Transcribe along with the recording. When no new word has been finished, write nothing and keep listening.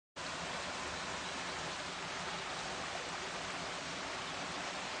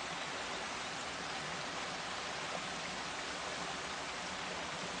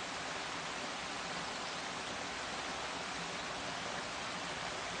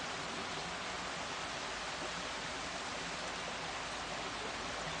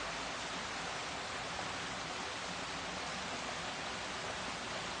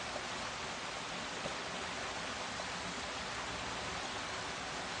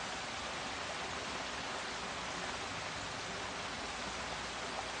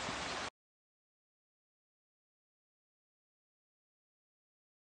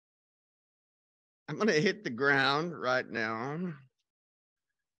I'm going to hit the ground right now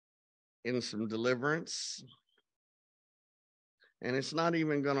in some deliverance. And it's not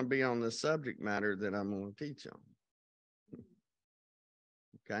even going to be on the subject matter that I'm going to teach on.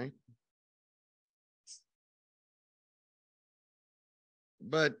 Okay?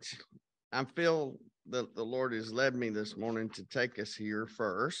 But I feel that the Lord has led me this morning to take us here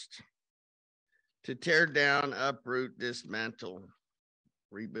first, to tear down, uproot, dismantle,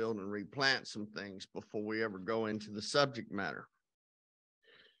 rebuild, and replant some things before we ever go into the subject matter.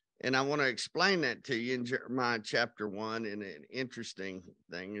 And I want to explain that to you in Jeremiah chapter 1. And an interesting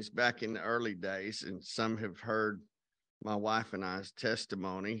thing is back in the early days, and some have heard my wife and I's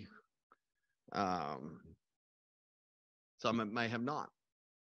testimony. Some may have not.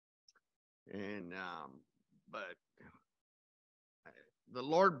 And, but the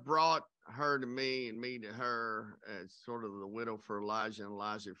Lord brought her to me and me to her as sort of the widow for Elijah and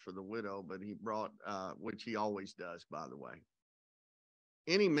Elijah for the widow. But he brought, which he always does, by the way.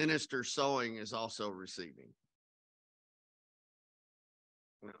 Any minister sowing is also receiving.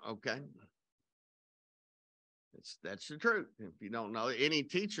 Okay. That's the truth. If you don't know, any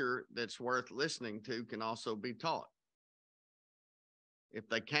teacher that's worth listening to can also be taught. If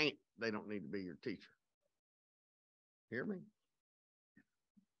they can't, they don't need to be your teacher. Hear me?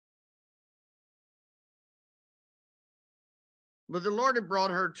 But the Lord had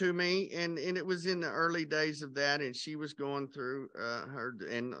brought her to me, and it was in the early days of that, and she was going through her,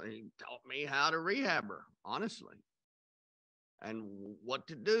 and he taught me how to rehab her, honestly, and what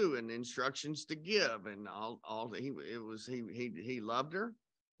to do, and instructions to give, and all. He loved her,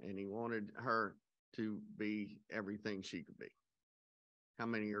 and he wanted her to be everything she could be. How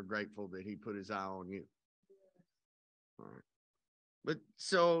many are grateful that he put his eye on you? All right. But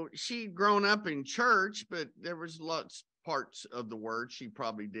so she'd grown up in church, but there was lots parts of the word she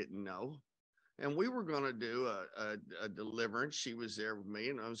probably didn't know. And we were going to do a deliverance. She was there with me,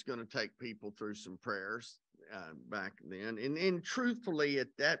 and I was going to take people through some prayers back then. And truthfully,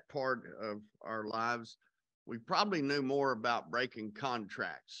 at that part of our lives, we probably knew more about breaking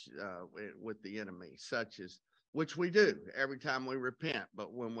contracts with the enemy, such as, which we do every time we repent.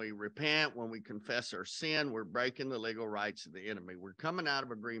 But when we repent, when we confess our sin, we're breaking the legal rights of the enemy. We're coming out of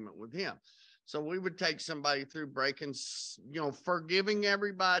agreement with him. So we would take somebody through breaking, forgiving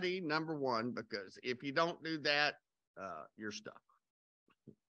everybody, number one, because if you don't do that, you're stuck.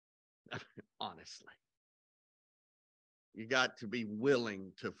 Honestly. You got to be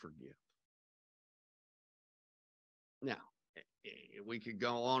willing to forgive. Now, we could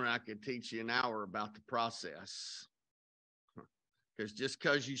go on and I could teach you an hour about the process. Because just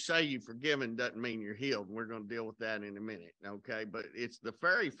because you say you've forgiven doesn't mean you're healed. We're going to deal with that in a minute, okay? But it's the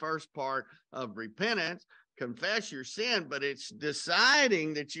very first part of repentance. Confess your sin, but it's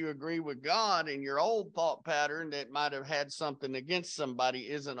deciding that you agree with God, and your old thought pattern that might have had something against somebody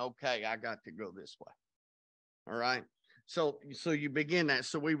isn't okay. I got to go this way. All right? So you begin that.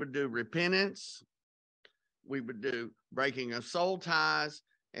 So we would do repentance. We would do breaking of soul ties.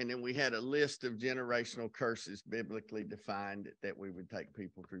 And then we had a list of generational curses biblically defined that we would take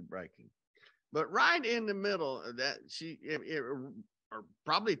people through breaking. But right in the middle of that, or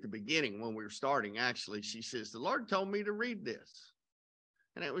probably at the beginning when we were starting, actually, she says, the Lord told me to read this.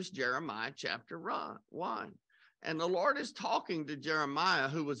 And it was Jeremiah chapter 1. And the Lord is talking to Jeremiah,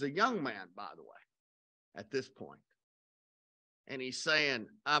 who was a young man, by the way, at this point. And he's saying,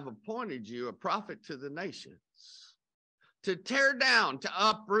 I've appointed you a prophet to the nations, to tear down, to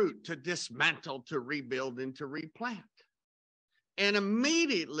uproot, to dismantle, to rebuild, and to replant. And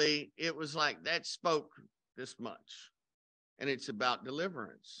immediately it was like that spoke this much. And it's about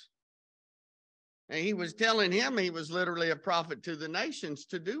deliverance. And he was telling him he was literally a prophet to the nations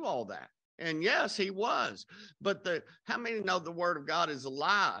to do all that. And yes, he was. But how many know the word of God is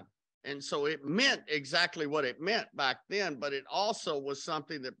alive? And so it meant exactly what it meant back then, but it also was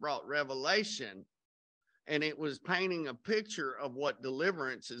something that brought revelation. And it was painting a picture of what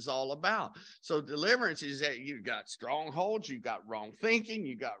deliverance is all about. So deliverance is that you got strongholds, you got wrong thinking,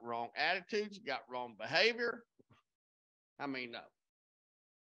 you got wrong attitudes, you got wrong behavior. How many know?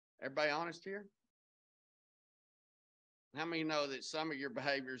 Everybody honest here? How many know that some of your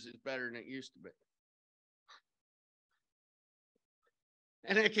behaviors is better than it used to be?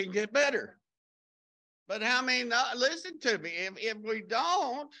 And it can get better. But how many know? Listen to me. If we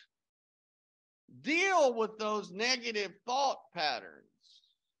don't deal with those negative thought patterns,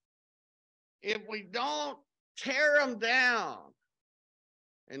 if we don't tear them down,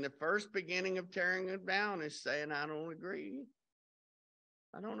 and the first beginning of tearing them down is saying, I don't agree.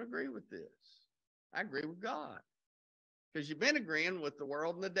 I don't agree with this. I agree with God. Because you've been agreeing with the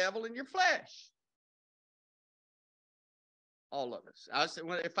world and the devil and your flesh. All of us. I said,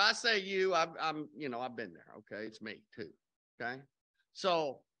 well, if I say you, I'm, you know, I've been there. Okay. It's me too. Okay.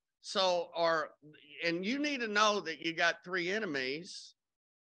 So, and you need to know that you got three enemies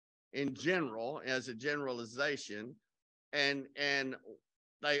in general, as a generalization, and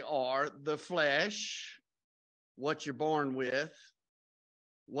they are the flesh, what you're born with,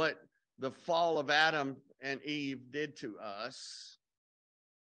 what the fall of Adam and Eve did to us.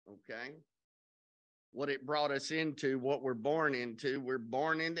 Okay. What it brought us into, what we're born into. We're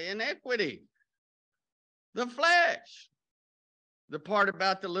born into inequity. The flesh. The part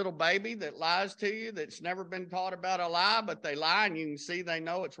about the little baby that lies to you, that's never been taught about a lie, but they lie and you can see they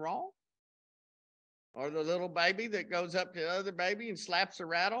know it's wrong. Or the little baby that goes up to the other baby and slaps a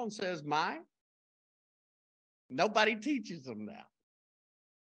rattle and says, mine. Nobody teaches them that.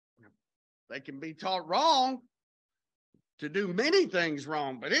 They can be taught wrong, to do many things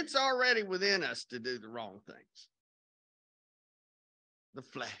wrong, but it's already within us to do the wrong things. The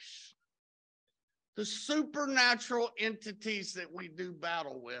flesh. The supernatural entities that we do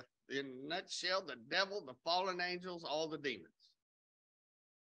battle with, in a nutshell, the devil, the fallen angels, all the demons.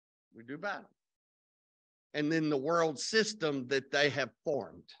 We do battle. And then the world system that they have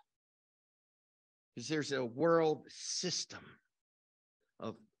formed. Because there's a world system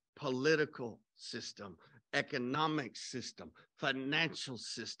of political system, economic system, financial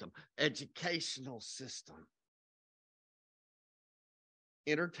system, educational system,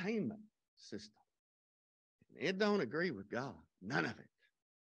 entertainment system. It don't agree with God. None of it.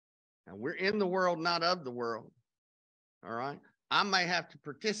 And we're in the world, not of the world. All right. I may have to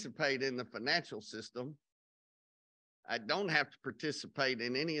participate in the financial system. I don't have to participate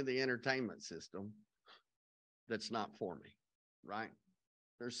in any of the entertainment system. That's not for me. Right.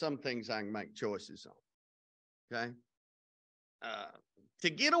 There's some things I can make choices on. Okay. To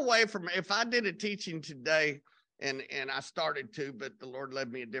get away from, if I did a teaching today, and I started to, but the Lord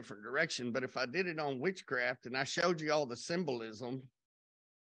led me a different direction. But if I did it on witchcraft and I showed you all the symbolism,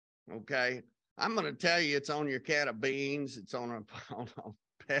 okay, I'm going to tell you it's on your can of beans, it's on a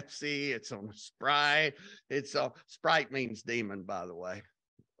Pepsi, it's on a Sprite. Sprite means demon, by the way.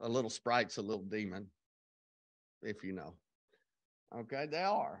 A little Sprite's a little demon, if you know. Okay, they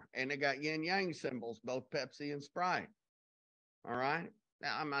are. And they got yin yang symbols, both Pepsi and Sprite. All right.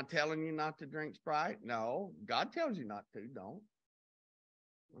 Now, am I telling you not to drink Sprite? No. God tells you not to. Don't.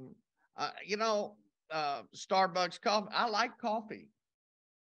 Starbucks coffee. I like coffee.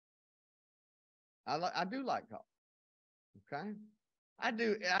 I do like coffee. Okay. I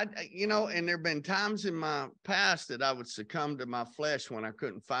do. And there have been times in my past that I would succumb to my flesh when I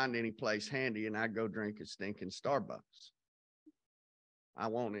couldn't find any place handy, and I'd go drink a stinking Starbucks. I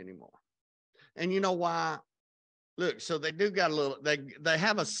won't anymore. And you know why? Look, so they do got a little, they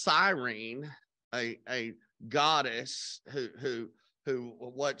have a siren, a goddess who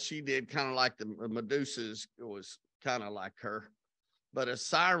what she did, kind of like the Medusa's was kind of like her, but a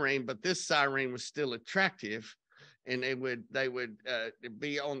siren, but this siren was still attractive. And they would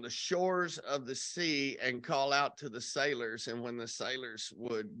be on the shores of the sea and call out to the sailors. And when the sailors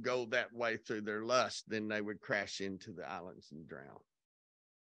would go that way through their lust, then they would crash into the islands and drown.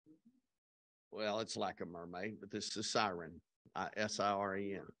 Well, it's like a mermaid, but this is a siren,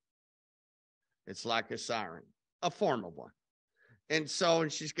 S-I-R-E-N. It's like a siren, a form of one. And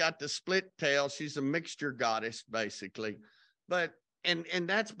she's got the split tail. She's a mixture goddess, basically. But, and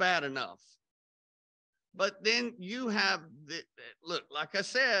that's bad enough. But then you have, look, like I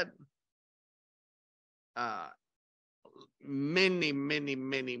said, many, many,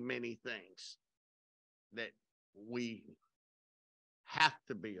 many, many things that we have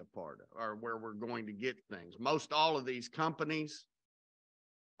to be a part of, or where we're going to get things. Most all of these companies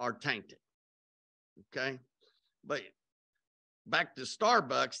are tainted. Okay. But back to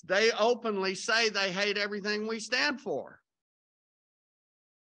Starbucks, they openly say they hate everything we stand for.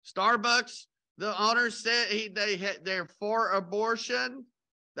 Starbucks, the owner said they're for abortion.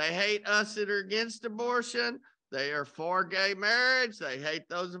 They hate us that are against abortion. They are for gay marriage. They hate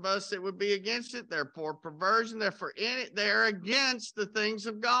those of us that would be against it. They're for perversion. They're for it. They're against the things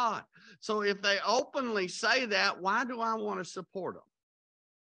of God. So if they openly say that, why do I want to support them?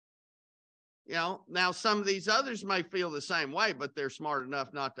 You know, now some of these others may feel the same way, but they're smart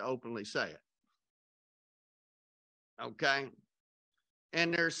enough not to openly say it. Okay.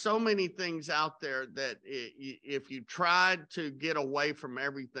 And there's so many things out there that if you tried to get away from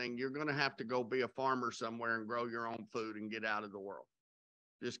everything, you're going to have to go be a farmer somewhere and grow your own food and get out of the world.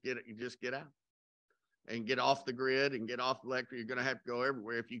 Just get out and get off the grid and get off electric. You're going to have to go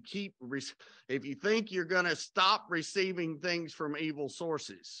everywhere. If you think you're going to stop receiving things from evil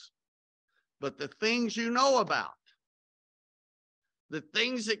sources, but the things you know about, the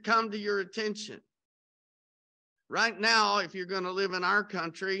things that come to your attention. Right now, if you're going to live in our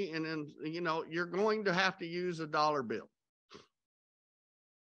country, and then, you know, you're going to have to use a dollar bill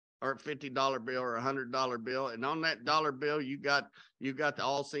or a $50 bill or a $100 bill. And on that dollar bill, you got the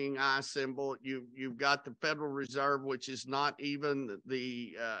all-seeing eye symbol. You've got the Federal Reserve, which is not even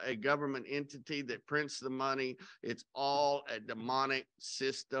a government entity that prints the money. It's all a demonic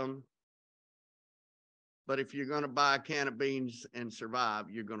system. But if you're going to buy a can of beans and survive,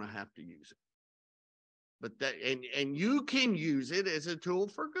 you're going to have to use it. But that, and you can use it as a tool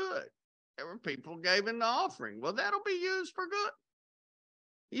for good. There were people gave in the offering. Well, that'll be used for good.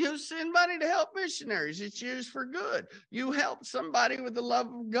 You send money to help missionaries, it's used for good. You help somebody with the love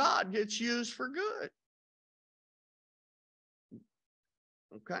of God, it's used for good.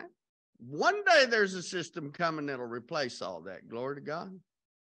 Okay? One day there's a system coming that'll replace all that. Glory to God.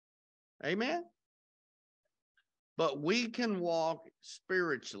 Amen? But we can walk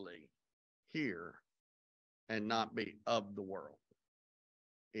spiritually here and not be of the world,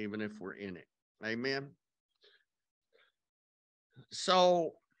 even if we're in it. Amen.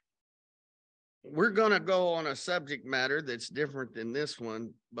 So we're going to go on a subject matter that's different than this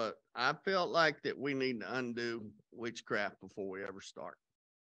one, but I felt like that we need to undo witchcraft before we ever start.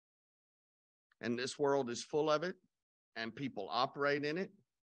 And this world is full of it, and people operate in it.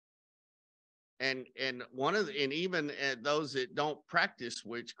 And even those that don't practice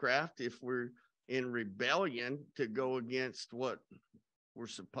witchcraft, if we're in rebellion to go against what we're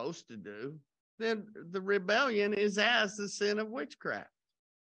supposed to do, then the rebellion is as the sin of witchcraft.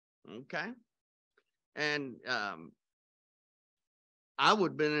 Okay? And I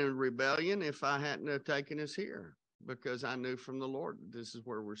would have been in rebellion if I hadn't have taken us here, because I knew from the Lord that this is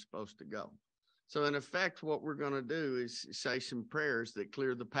where we're supposed to go. So in effect, what we're going to do is say some prayers that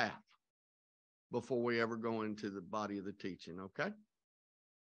clear the path before we ever go into the body of the teaching, okay?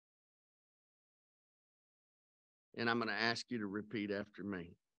 And I'm going to ask you to repeat after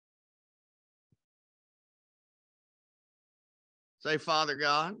me. Say, Father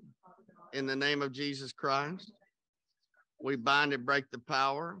God, in the name of Jesus Christ, we bind and break the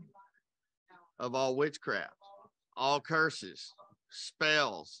power of all witchcraft, all curses,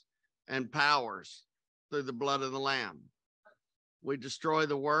 spells, and powers through the blood of the Lamb. We destroy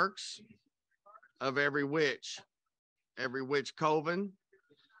the works of every witch coven,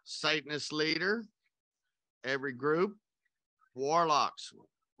 Satanist leader, every group, warlocks,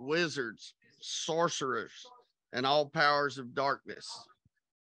 wizards, sorcerers, and all powers of darkness.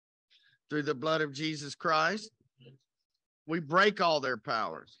 Through the blood of Jesus Christ, we break all their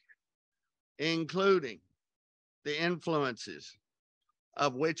powers, including the influences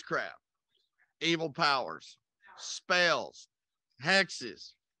of witchcraft, evil powers, spells,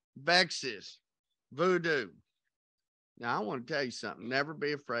 hexes, vexes, voodoo. Now, I want to tell you something. Never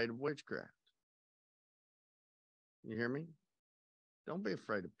be afraid of witchcraft. You hear me? Don't be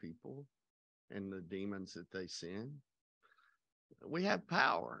afraid of people and the demons that they send. We have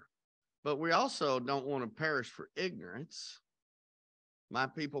power, but we also don't want to perish for ignorance. My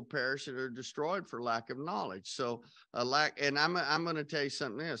people perish and are destroyed for lack of knowledge. So and I'm going to tell you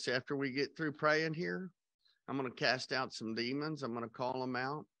something else. After we get through praying here, I'm going to cast out some demons. I'm going to call them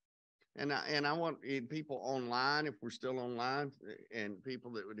out. And I want people online, if we're still online, and people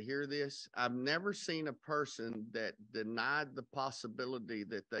that would hear this, I've never seen a person that denied the possibility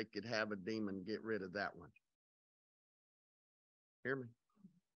that they could have a demon get rid of that one. Hear me?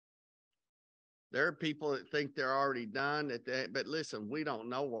 There are people that think they're already done, but listen, we don't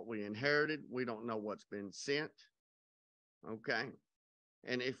know what we inherited. We don't know what's been sent. Okay?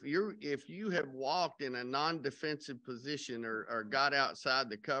 And if you have walked in a non-defensive position or got outside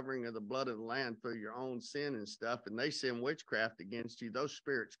the covering of the blood of the Lamb through your own sin and stuff, and they send witchcraft against you, those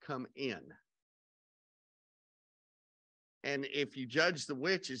spirits come in. And if you judge the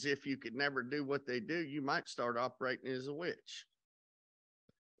witch as if you could never do what they do, you might start operating as a witch.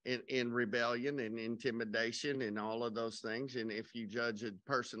 In rebellion and intimidation and all of those things. And if you judge a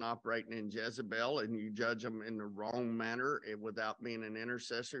person operating in Jezebel and you judge them in the wrong manner without being an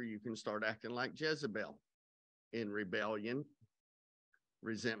intercessor, you can start acting like Jezebel in rebellion,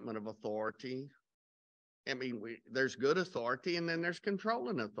 resentment of authority. I mean, there's good authority and then there's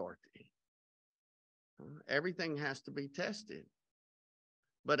controlling authority. Everything has to be tested.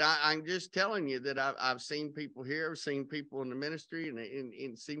 But I'm just telling you that I've seen people here, I've seen people in the ministry,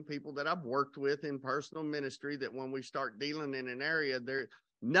 and seen people that I've worked with in personal ministry that when we start dealing in an area,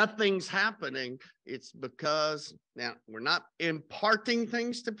 nothing's happening. It's because now we're not imparting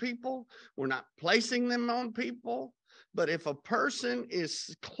things to people. We're not placing them on people. But if a person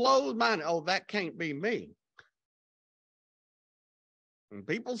is closed-minded, oh, that can't be me. And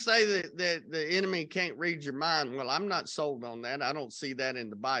people say that the enemy can't read your mind. Well, I'm not sold on that. I don't see that in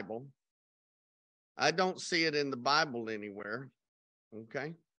the Bible. I don't see it in the Bible anywhere.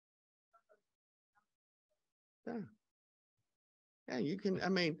 Okay. Yeah. Yeah, you can, I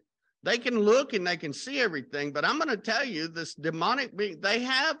mean, they can look and they can see everything, but I'm going to tell you, this demonic being, they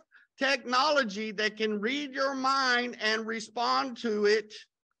have technology that can read your mind and respond to it.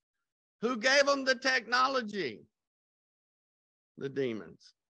 Who gave them the technology? The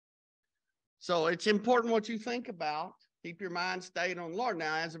demons. So it's important what you think about. Keep your mind stayed on the Lord.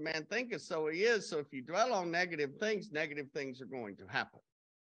 Now, as a man thinketh, so he is. So if you dwell on negative things are going to happen.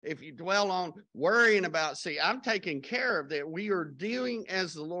 If you dwell on worrying about, see, I'm taking care of that. We are doing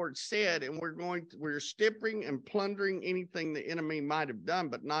as the Lord said, and we're stipping and plundering anything the enemy might have done,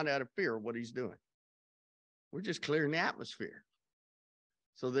 but not out of fear of what he's doing. We're just clearing the atmosphere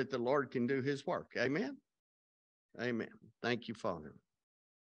so that the Lord can do his work. Amen. Amen. Thank you, Father.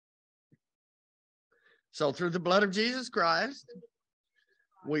 So through the blood of Jesus Christ,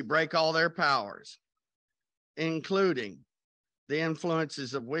 we break all their powers, including the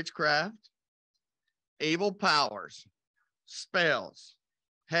influences of witchcraft, evil powers, spells,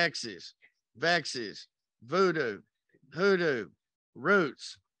 hexes, vexes, voodoo, hoodoo,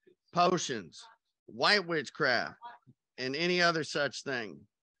 roots, potions, white witchcraft, and any other such thing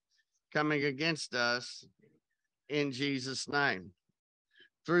coming against us in Jesus' name.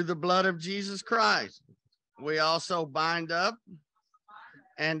 Through the blood of Jesus Christ, we also bind up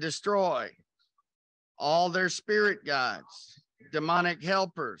and destroy all their spirit guides, demonic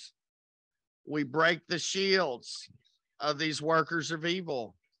helpers. We break the shields of these workers of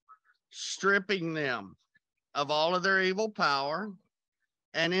evil, stripping them of all of their evil power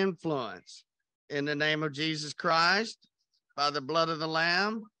and influence. In the name of Jesus Christ, by the blood of the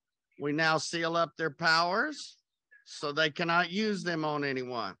Lamb, we now seal up their powers so they cannot use them on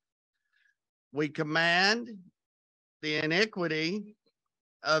anyone. We command the iniquity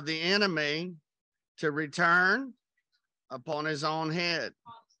of the enemy to return upon his own head.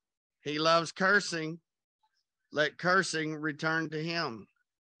 He loves cursing. Let cursing return to him.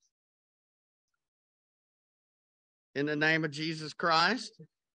 In the name of Jesus Christ,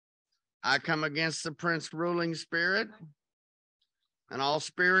 I come against the prince ruling spirit and all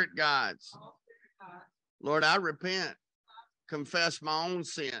spirit guides. Lord, I repent, confess my own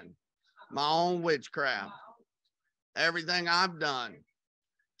sin, my own witchcraft, everything I've done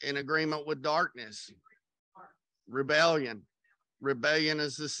in agreement with darkness, rebellion. Rebellion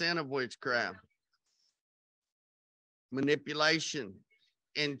is the sin of witchcraft. Manipulation,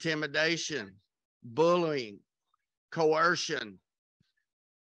 intimidation, bullying, coercion,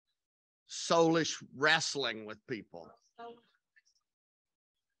 soulish wrestling with people.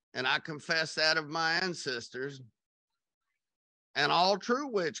 And I confess that of my ancestors and all true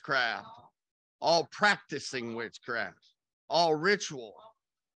witchcraft, all practicing witchcraft, all ritual,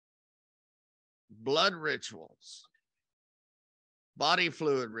 blood rituals, body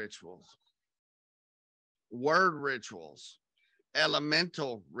fluid rituals, word rituals,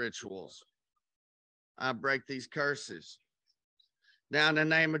 elemental rituals. I break these curses. Now, in the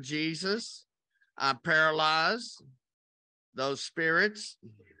name of Jesus, I paralyze those spirits.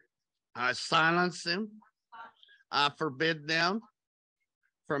 I silence them. I forbid them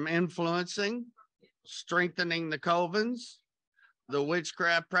from influencing, strengthening the covens, the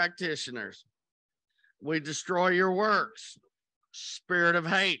witchcraft practitioners. We destroy your works. Spirit of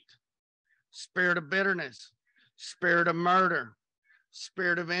hate, spirit of bitterness, spirit of murder,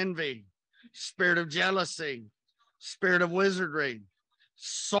 spirit of envy, spirit of jealousy, spirit of wizardry,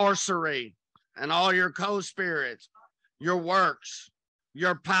 sorcery, and all your co-spirits, your works,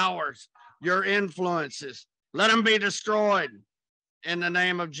 your powers, your influences. Let them be destroyed in the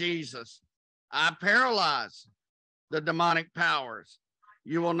name of Jesus. I paralyze the demonic powers.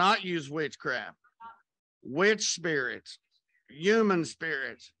 You will not use witchcraft, witch spirits, human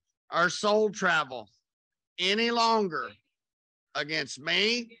spirits, or soul travel any longer against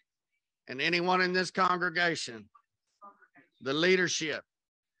me and anyone in this congregation, the leadership,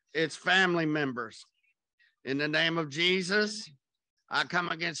 its family members. In the name of Jesus, I come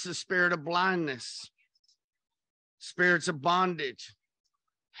against the spirit of blindness, spirits of bondage,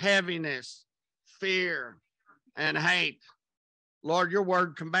 heaviness, fear, and hate. Lord, your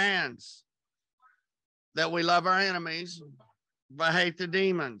word commands that we love our enemies, but hate the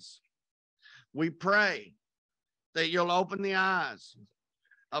demons. We pray that you'll open the eyes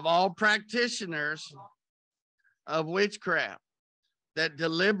of all practitioners of witchcraft that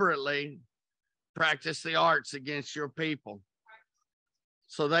deliberately practice the arts against your people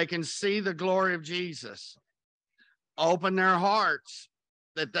so they can see the glory of Jesus. Open their hearts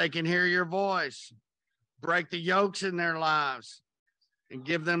that they can hear your voice. Break the yokes in their lives and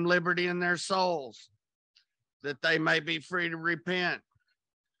give them liberty in their souls, that they may be free to repent.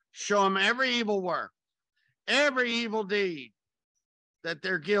 Show them every evil work, every evil deed that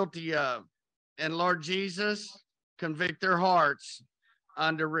they're guilty of. And Lord Jesus, convict their hearts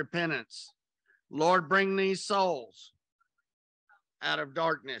unto repentance. Lord, bring these souls out of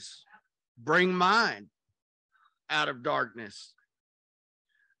darkness. Bring mine out of darkness.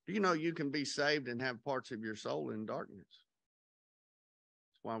 Do you know you can be saved and have parts of your soul in darkness?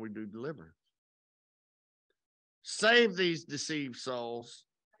 That's why we do deliverance. Save these deceived souls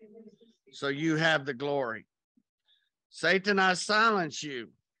so you have the glory. Satan, I silence you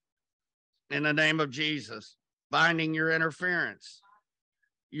in the name of Jesus, binding your interference.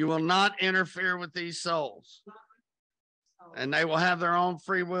 You will not interfere with these souls, and they will have their own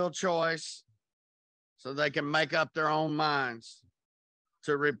free will choice so they can make up their own minds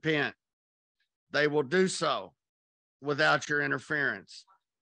to repent. They will do so without your interference.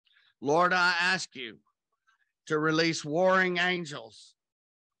 Lord, I ask you to release warring angels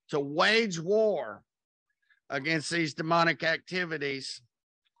to wage war against these demonic activities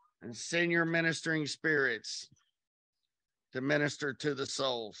and send your ministering spirits to minister to the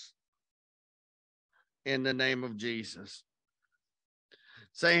souls in the name of Jesus.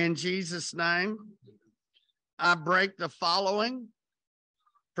 Say, in Jesus' name, I break the following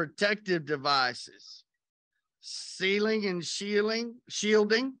protective devices: sealing and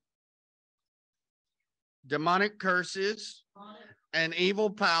shielding, demonic curses, and evil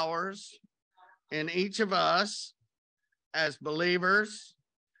powers in each of us as believers,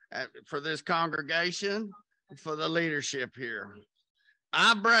 for this congregation, for the leadership here.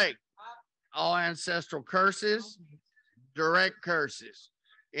 I break all ancestral curses, direct curses,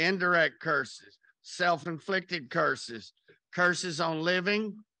 indirect curses, self-inflicted curses, curses on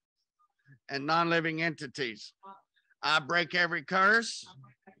living and non-living entities. I break every curse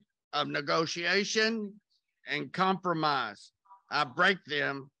of negotiation and compromise. I break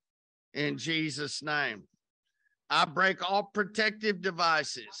them in Jesus' name. I break all protective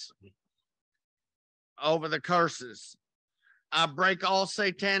devices over the curses. I break all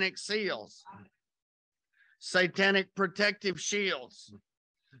satanic seals, satanic protective shields,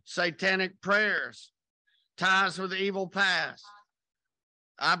 satanic prayers, ties with evil past.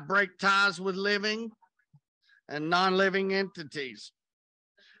 I break ties with living and non-living entities.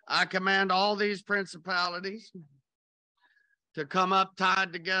 I command all these principalities to come up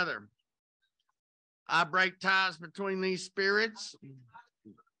tied together. I break ties between these spirits,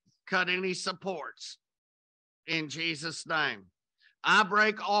 cut any supports in Jesus' name. I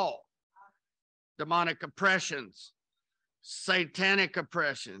break all demonic oppressions, satanic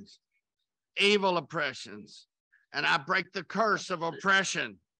oppressions, evil oppressions, and I break the curse of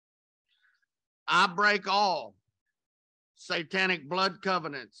oppression. I break all satanic blood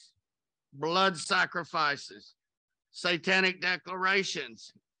covenants, blood sacrifices, satanic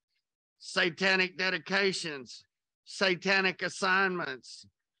declarations, satanic dedications, satanic assignments,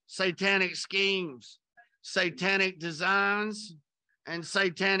 satanic schemes, satanic designs, and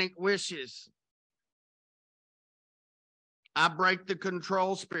satanic wishes. I break the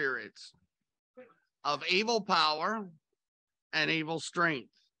control spirits of evil power and evil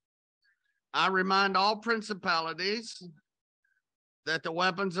strength. I remind all principalities that the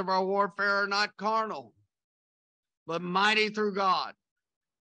weapons of our warfare are not carnal, but mighty through God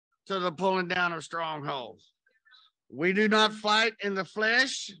to the pulling down of strongholds. We do not fight in the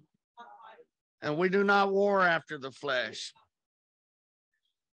flesh, and we do not war after the flesh.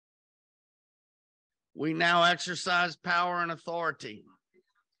 We now exercise power and authority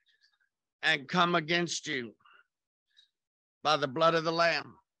and come against you by the blood of the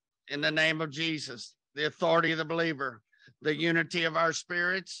Lamb, in the name of Jesus, the authority of the believer, the unity of our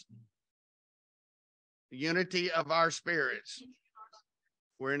spirits, the unity of our spirits.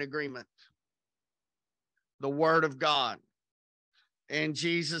 We're in agreement. The word of God. In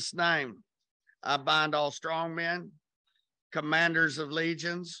Jesus' name, I bind all strong men, commanders of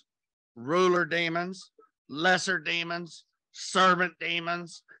legions, ruler demons, lesser demons, servant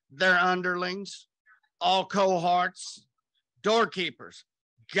demons, their underlings, all cohorts, doorkeepers,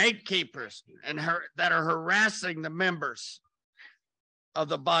 gatekeepers, and that are harassing the members of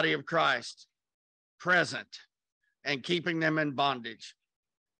the body of Christ present and keeping them in bondage.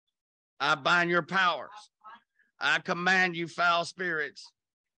 I bind your powers. I command you, foul spirits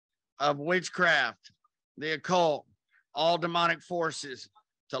of witchcraft, the occult, all demonic forces,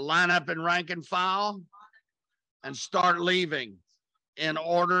 to line up in rank and file and start leaving in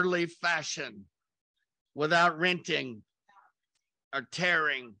orderly fashion without renting are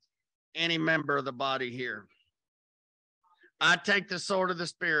tearing any member of the body here. I take the sword of the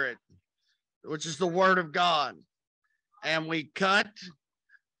Spirit, which is the word of God, and we cut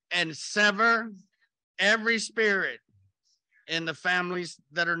and sever every spirit in the families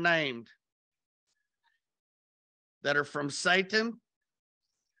that are named, that are from Satan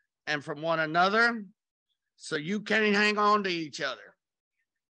and from one another, so you can hang on to each other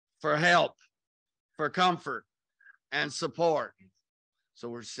for help, for comfort, and support. So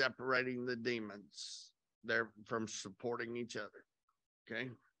we're separating the demons. They're from supporting each other. Okay?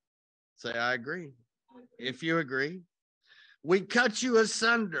 Say, I agree. If you agree, we cut you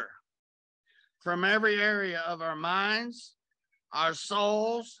asunder from every area of our minds, our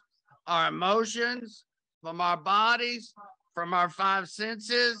souls, our emotions, from our bodies, from our five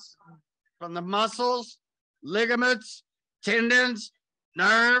senses, from the muscles, ligaments, tendons,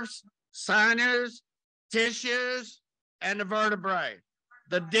 nerves, sinews, tissues, and the vertebrae,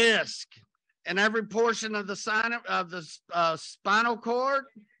 the disc, and every portion of the spinal cord,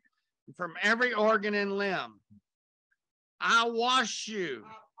 from every organ and limb. I wash you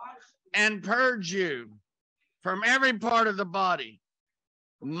and purge you from every part of the body,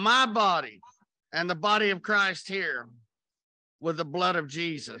 my body, and the body of Christ here, with the blood of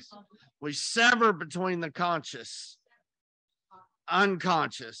Jesus. We sever between the conscious,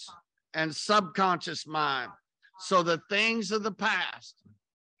 unconscious, and subconscious mind, so the things of the past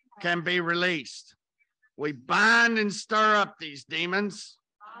can be released. We bind and stir up these demons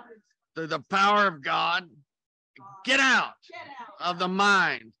through the power of God. Get out of the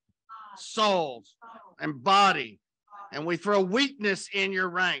mind, souls, and body, and we throw weakness in your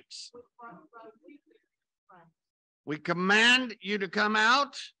ranks. We command you to come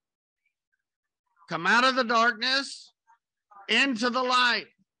out of the darkness into the light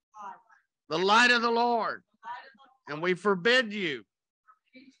of the Lord. And we forbid you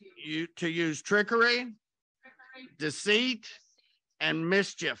to use trickery, deceit, and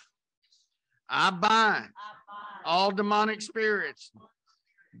mischief. I bind all demonic spirits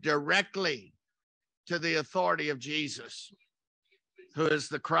directly to the authority of Jesus, who is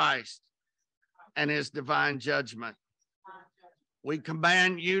the Christ, and his divine judgment. We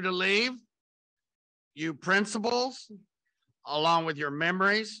command you to leave, you principles, along with your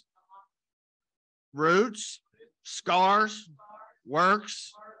memories, roots, scars,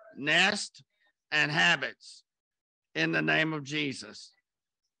 works, nest, and habits, in the name of Jesus.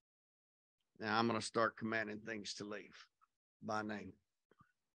 Now I'm going to start commanding things to leave by name.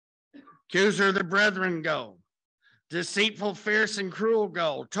 Accuser of the brethren, go. Deceitful, fierce, and cruel,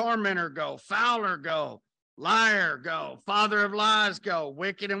 go. Tormentor, go. Fowler, go. Liar, go. Father of lies, go.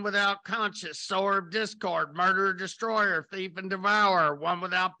 Wicked and without conscience, sower of discord, murderer, destroyer, thief, and devourer, one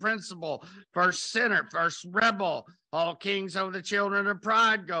without principle, first sinner, first rebel, all kings over the children of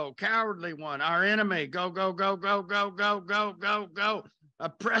pride, go. Cowardly one, our enemy, go, go, go, go, go, go, go, go, go.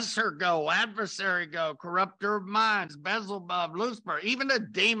 Oppressor, go. Adversary, go. Corrupter of minds, Beelzebub, Lucifer, even the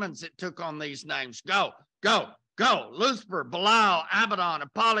demons that took on these names, go, go. Go, Lucifer, Belial, Abaddon,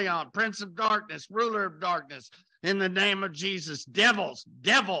 Apollyon, Prince of Darkness, Ruler of Darkness, in the name of Jesus. Devils,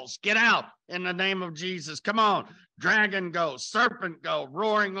 get out in the name of Jesus. Come on. Dragon, go. Serpent, go.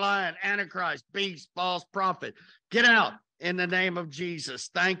 Roaring lion, Antichrist, beast, false prophet. Get out in the name of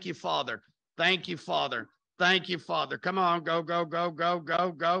Jesus. Thank you, Father. Thank you, Father. Thank you, Father. Come on, go, go, go, go,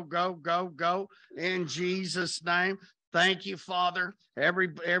 go, go, go, go, go, in Jesus' name. Thank you, Father.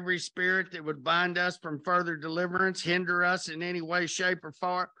 Every spirit that would bind us from further deliverance, hinder us in any way, shape, or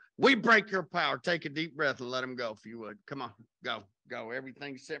form, we break your power. Take a deep breath and let them go, if you would. Come on, go, go.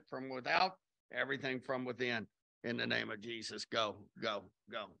 Everything sent from without, everything from within. In the name of Jesus, go, go,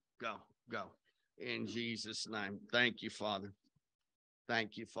 go, go, go. In Jesus' name. Thank you, Father.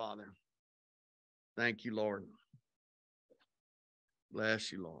 Thank you, Father. Thank you, Lord.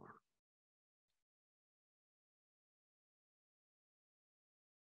 Bless you, Lord.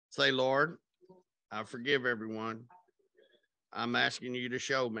 Say, Lord, I forgive everyone. I'm asking you to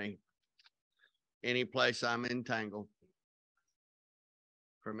show me any place I'm entangled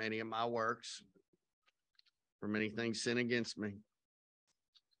from any of my works, from anything sin against me.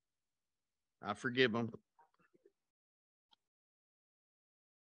 I forgive them.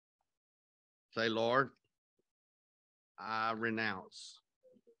 Say, Lord, I renounce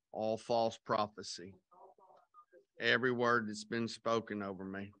all false prophecy, every word that's been spoken over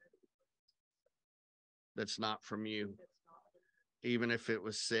me that's not from you, even if it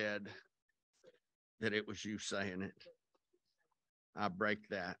was said that it was you saying it. I break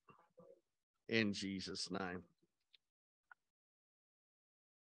that in Jesus' name.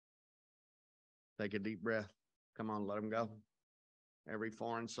 Take a deep breath. Come on, let them go. Every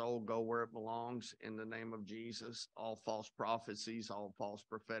foreign soul go where it belongs in the name of Jesus. All false prophecies, all false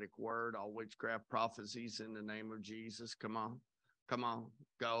prophetic word, all witchcraft prophecies in the name of Jesus. Come on. Come on.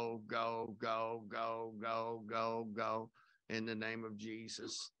 Go, go, go, go, go, go, go in the name of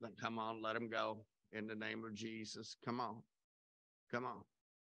Jesus. Come on. Let them go in the name of Jesus. Come on. Come on.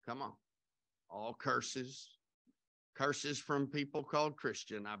 Come on. All curses from people called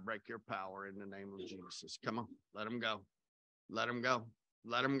Christian. I break your power in the name of Jesus. Come on. Let them go. Let them go.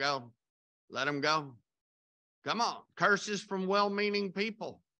 Let them go. Let them go. Come on. Curses from well-meaning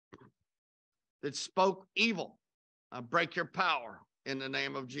people that spoke evil. I break your power in the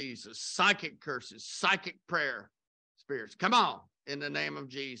name of Jesus. Psychic curses, psychic prayer spirits. Come on in the name of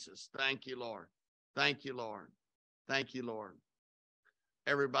Jesus. Thank you, Lord. Thank you, Lord. Thank you, Lord.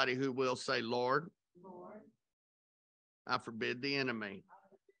 Everybody who will say, Lord, Lord, I forbid the enemy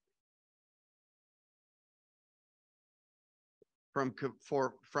from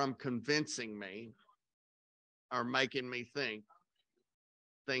convincing me or making me think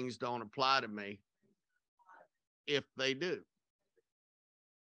things don't apply to me if they do.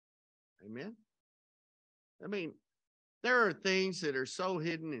 Amen. I mean, there are things that are so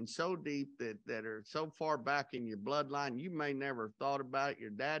hidden and so deep that are so far back in your bloodline, you may never have thought about it. Your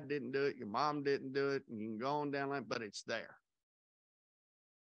dad didn't do it. Your mom didn't do it. And you can go on down that, but it's there.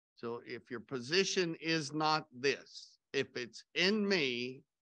 So if your position is not this, if it's in me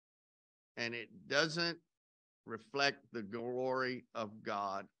and it doesn't reflect the glory of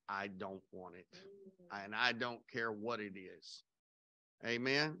God, I don't want it. And I don't care what it is.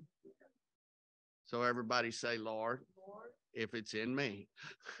 Amen. So everybody say, Lord, if it's in me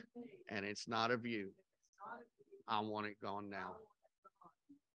and it's not of you, I want it gone now.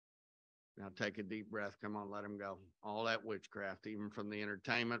 Now take a deep breath. Come on, let him go. All that witchcraft, even from the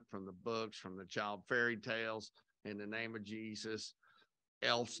entertainment, from the books, from the child fairy tales, in the name of Jesus.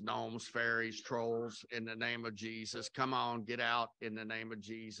 Elves, gnomes, fairies, trolls, in the name of Jesus. Come on, get out in the name of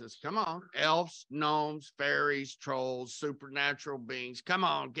Jesus. Come on. Elves, gnomes, fairies, trolls, supernatural beings. Come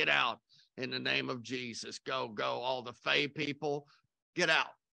on, get out in the name of Jesus. Go, go. All the fae people, get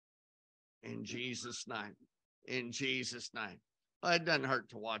out in Jesus' name. In Jesus' name. Well, it doesn't hurt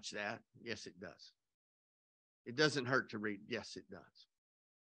to watch that. Yes, it does. It doesn't hurt to read. Yes, it does.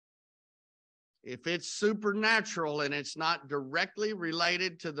 If it's supernatural and it's not directly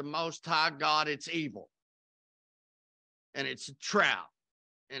related to the Most High God, it's evil. And it's a trap.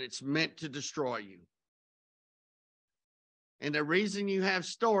 And it's meant to destroy you. And the reason you have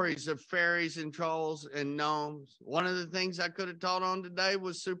stories of fairies and trolls and gnomes, one of the things I could have taught on today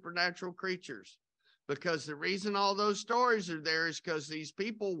was supernatural creatures. Because the reason all those stories are there is because these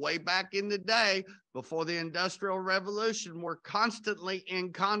people way back in the day, before the Industrial Revolution, were constantly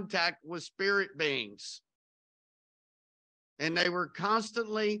in contact with spirit beings. And they were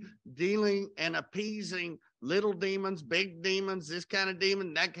constantly dealing and appeasing little demons, big demons, this kind of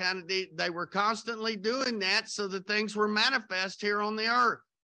demon, that kind of demon. They were constantly doing that so that things were manifest here on the earth.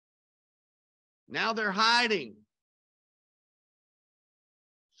 Now they're hiding.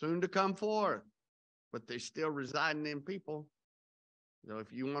 Soon to come forth. But they're still residing in people. So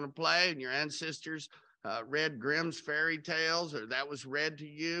if you want to play and your ancestors read Grimm's fairy tales, or that was read to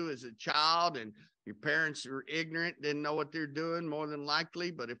you as a child, and your parents were ignorant, didn't know what they're doing, more than likely.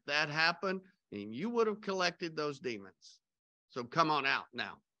 But if that happened, then you would have collected those demons. So come on out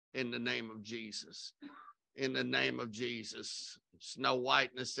now in the name of Jesus. In the name of Jesus. Snow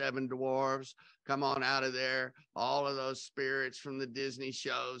White and the Seven Dwarfs, come on out of there. All of those spirits from the Disney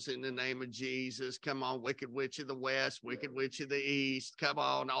shows, in the name of Jesus. Come on, Wicked Witch of the West, Wicked Witch of the East. Come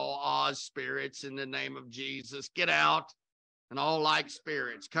on, all Oz spirits, in the name of Jesus. Get out. And all like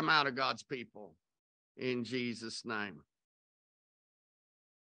spirits, come out of God's people in Jesus' name.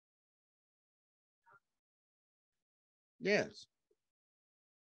 Yes.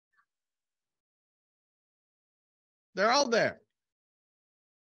 They're all there.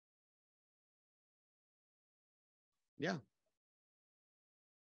 Yeah.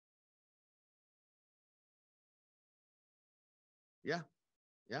 Yeah.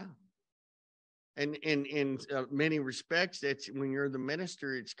 Yeah. And in many respects, that's when you're the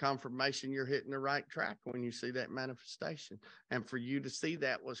minister, it's confirmation you're hitting the right track when you see that manifestation. And for you to see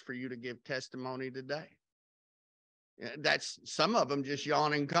that was for you to give testimony today. That's some of them just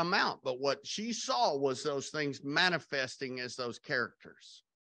yawn and come out. But what she saw was those things manifesting as those characters.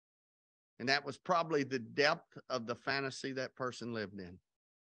 And that was probably the depth of the fantasy that person lived in.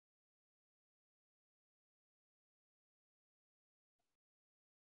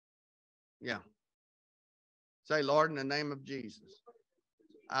 Yeah. Say, Lord, in the name of Jesus,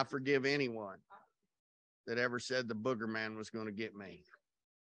 I forgive anyone that ever said the booger man was going to get me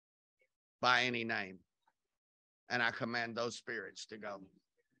by any name. And I command those spirits to go.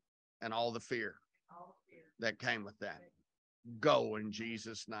 And all the fear that came with that. Go in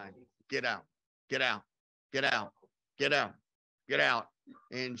Jesus' name. Get out. Get out. Get out. Get out. Get out.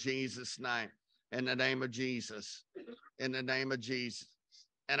 In Jesus' name. In the name of Jesus. In the name of Jesus.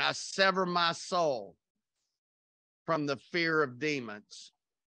 And I sever my soul from the fear of demons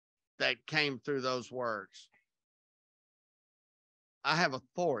that came through those words. I have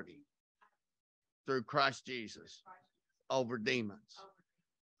authority through Christ Jesus over demons.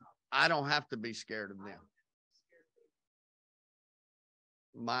 I don't have to be scared of them.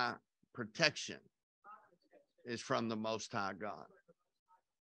 My protection is from the Most High God.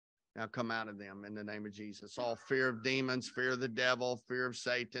 Now come out of them in the name of Jesus. All fear of demons, fear of the devil, fear of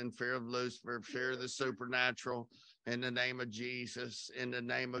Satan, fear of Lucifer, fear of the supernatural, in the name of Jesus, in the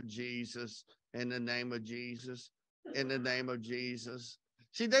name of Jesus, in the name of Jesus, in the name of Jesus.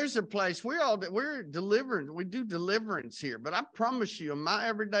 See, there's a place we're delivering. We do deliverance here, but I promise you, in my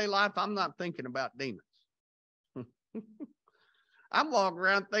everyday life, I'm not thinking about demons. I'm walking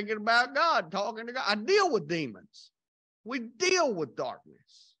around thinking about God, talking to God. I deal with demons. We deal with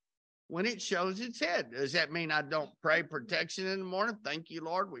darkness when it shows its head. Does that mean I don't pray protection in the morning? Thank you,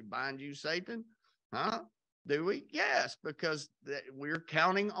 Lord. We bind you, Satan. Huh? Do we? Yes, because we're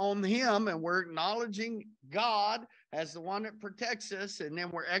counting on him and we're acknowledging God as the one that protects us. And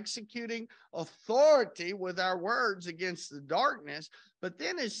then we're executing authority with our words against the darkness. But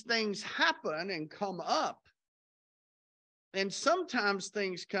then as things happen and come up, and sometimes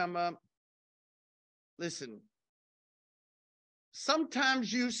things come up, listen,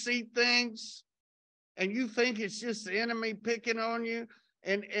 sometimes you see things and you think it's just the enemy picking on you.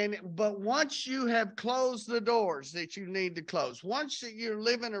 But once you have closed the doors that you need to close, once you're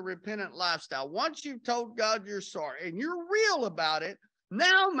living a repentant lifestyle, once you've told God you're sorry and you're real about it,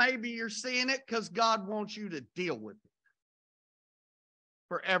 now maybe you're seeing it because God wants you to deal with it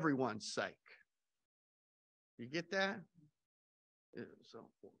for everyone's sake. You get that?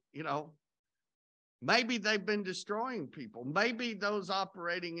 So, maybe they've been destroying people. Maybe those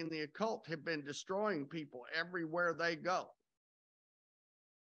operating in the occult have been destroying people everywhere they go.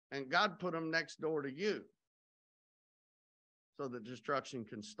 And God put them next door to you so the destruction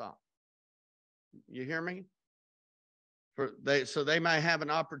can stop. You hear me? So they may have an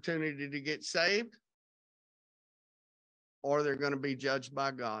opportunity to get saved, or they're going to be judged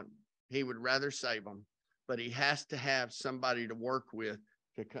by God. He would rather save them, but he has to have somebody to work with.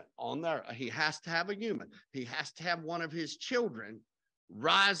 He has to have a human. He has to have one of his children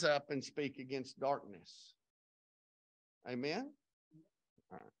rise up and speak against darkness. Amen?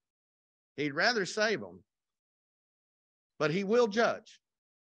 All right. He'd rather save them, but he will judge.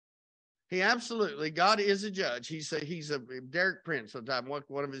 He absolutely, God is a judge. He's a Derek Prince,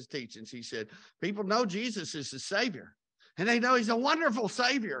 one of his teachings, he said, people know Jesus is the Savior, and they know he's a wonderful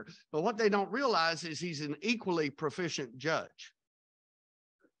Savior, but what they don't realize is he's an equally proficient judge.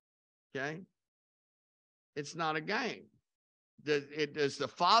 Okay? It's not a game. Does the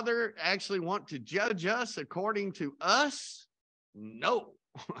Father actually want to judge us according to us? No.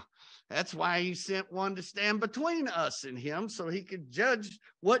 That's why he sent one to stand between us and him so he could judge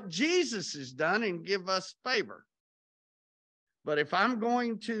what Jesus has done and give us favor. But if I'm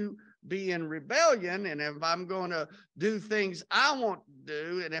going to be in rebellion and if I'm going to do things I want to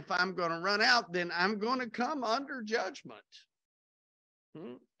do and if I'm going to run out, then I'm going to come under judgment,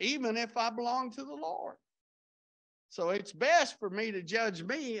 even if I belong to the Lord. So it's best for me to judge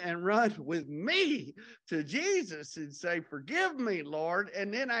me and run with me to Jesus and say, forgive me, Lord.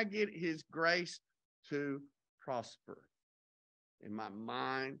 And then I get his grace to prosper in my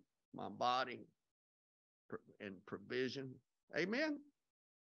mind, my body, and provision. Amen.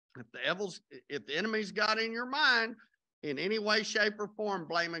 If the enemy's got in your mind in any way, shape, or form,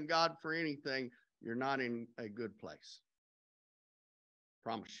 blaming God for anything, you're not in a good place.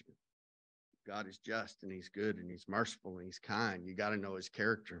 Promise you. God is just and he's good and he's merciful and he's kind. You got to know his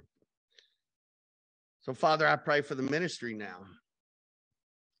character. So, Father, I pray for the ministry now.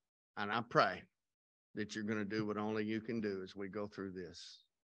 And I pray that you're going to do what only you can do as we go through this.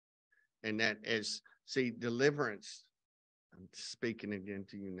 And that deliverance, I'm speaking again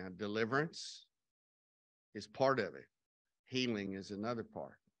to you now, deliverance is part of it. Healing is another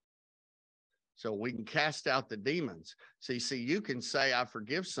part. So we can cast out the demons. See, you can say, I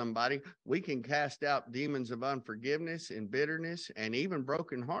forgive somebody. We can cast out demons of unforgiveness and bitterness and even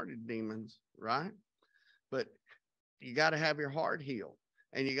brokenhearted demons, right? But you got to have your heart healed.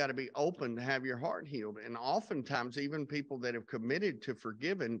 And you got to be open to have your heart healed. And oftentimes, even people that have committed to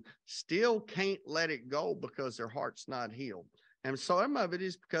forgiving still can't let it go because their heart's not healed. And some of it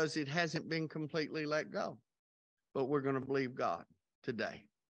is because it hasn't been completely let go. But we're going to believe God today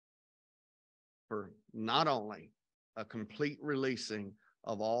for not only a complete releasing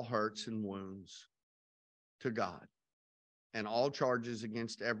of all hurts and wounds to God, and all charges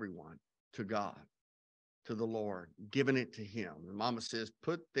against everyone to God, to the Lord, giving it to him. And Mama says,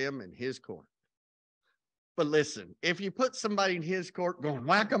 put them in his court. But listen, if you put somebody in his court going,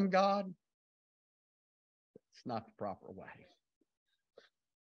 whack them, God, it's not the proper way.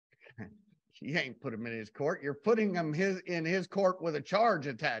 You ain't put him in his court. You're putting him in his court with a charge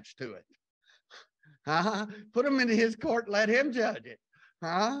attached to it. Put him in his court, let him judge it.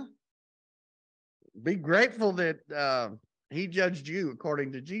 Be grateful that he judged you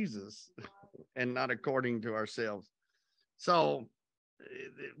according to Jesus and not according to ourselves. So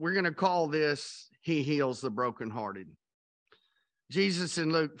we're going to call this, he heals the brokenhearted. Jesus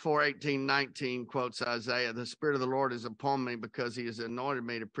in Luke 4:18-19 quotes Isaiah, the Spirit of the Lord is upon me because he has anointed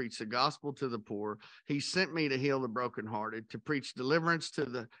me to preach the gospel to the poor. He sent me to heal the brokenhearted, to preach deliverance to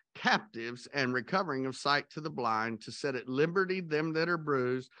the captives and recovering of sight to the blind, to set at liberty them that are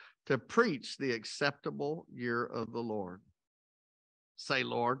bruised, to preach the acceptable year of the Lord. Say,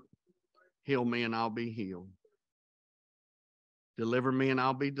 Lord, heal me and I'll be healed. Deliver me and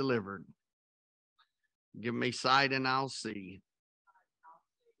I'll be delivered. Give me sight and I'll see.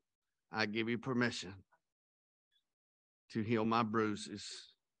 I give you permission to heal my bruises,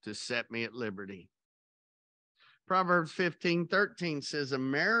 to set me at liberty. Proverbs 15:13 says, a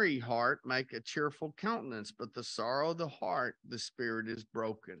merry heart make a cheerful countenance, but the sorrow of the heart, the spirit is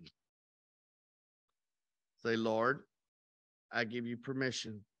broken. Say, Lord, I give you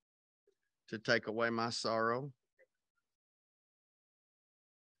permission to take away my sorrow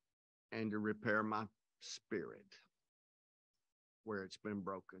and to repair my spirit where it's been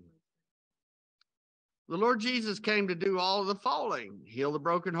broken. The Lord Jesus came to do all of the following: heal the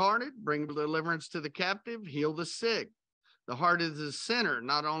brokenhearted, bring deliverance to the captive, heal the sick. The heart is the center,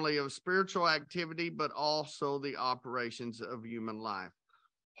 not only of spiritual activity, but also the operations of human life.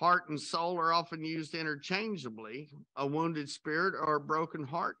 Heart and soul are often used interchangeably. A wounded spirit or a broken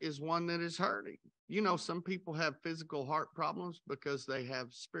heart is one that is hurting. You know, some people have physical heart problems because they have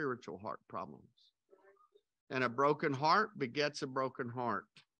spiritual heart problems. And a broken heart begets a broken heart.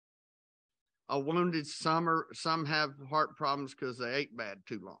 A wounded, some have heart problems because they ate bad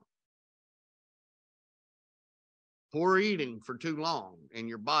too long. Poor eating for too long, and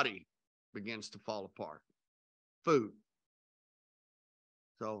your body begins to fall apart. Food.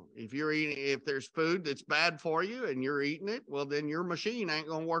 So if there's food that's bad for you and you're eating it, well, then your machine ain't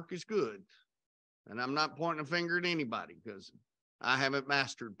going to work as good. And I'm not pointing a finger at anybody because I haven't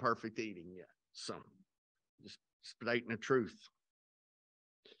mastered perfect eating yet. So just stating the truth.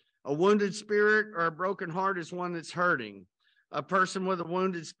 A wounded spirit or a broken heart is one that's hurting. A person with a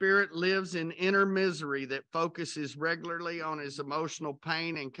wounded spirit lives in inner misery that focuses regularly on his emotional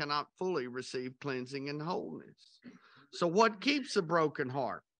pain and cannot fully receive cleansing and wholeness. So what keeps a broken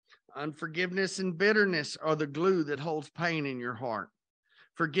heart? Unforgiveness and bitterness are the glue that holds pain in your heart.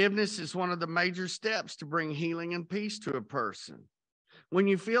 Forgiveness is one of the major steps to bring healing and peace to a person. When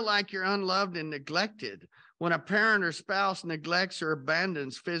you feel like you're unloved and neglected, when a parent or spouse neglects or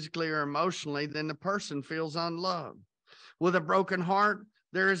abandons physically or emotionally, then the person feels unloved. With a broken heart,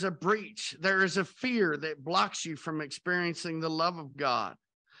 there is a breach. There is a fear that blocks you from experiencing the love of God,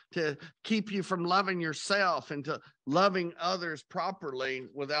 to keep you from loving yourself and to loving others properly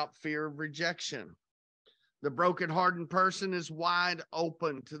without fear of rejection. The brokenhearted person is wide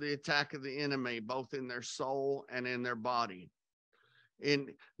open to the attack of the enemy, both in their soul and in their body.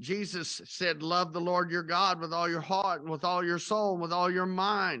 And Jesus said, love the Lord your God with all your heart and with all your soul and with all your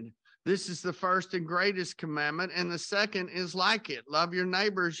mind. This is the first and greatest commandment. And the second is like it. Love your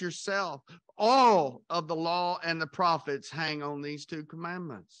neighbors yourself. All of the law and the prophets hang on these two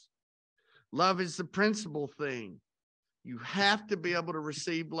commandments. Love is the principal thing. You have to be able to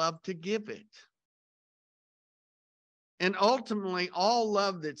receive love to give it. And ultimately, all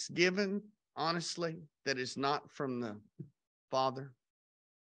love that's given, honestly, that is not from the Father,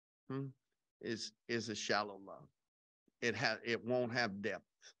 is a shallow love. It won't have depth.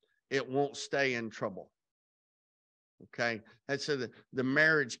 It won't stay in trouble. Okay, that's the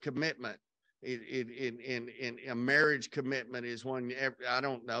marriage commitment. In a marriage commitment is one. I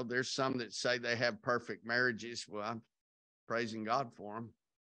don't know. There's some that say they have perfect marriages. Well, I'm praising God for them.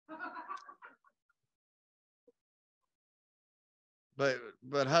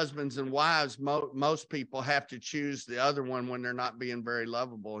 But husbands and wives, most people have to choose the other one when they're not being very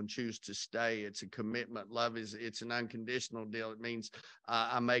lovable and choose to stay. It's a commitment. Love it's an unconditional deal. It means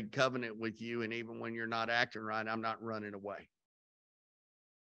I made covenant with you, and even when you're not acting right, I'm not running away.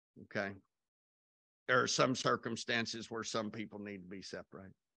 Okay. There are some circumstances where some people need to be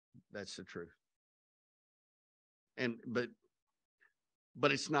separated. That's the truth.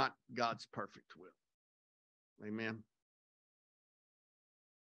 But it's not God's perfect will. Amen.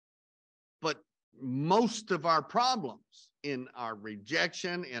 But most of our problems in our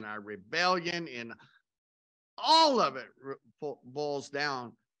rejection, in our rebellion, in all of it boils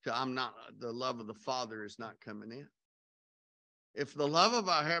down to the love of the Father is not coming in. If the love of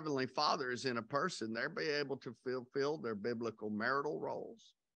our Heavenly Father is in a person, they'll be able to fulfill their biblical marital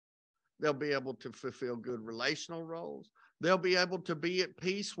roles. They'll be able to fulfill good relational roles. They'll be able to be at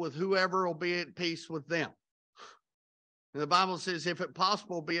peace with whoever will be at peace with them. And the Bible says, if it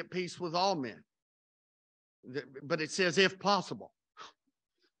possible, be at peace with all men. But it says, if possible.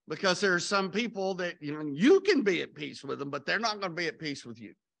 Because there are some people that, you can be at peace with them, but they're not going to be at peace with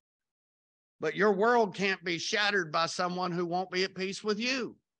you. But your world can't be shattered by someone who won't be at peace with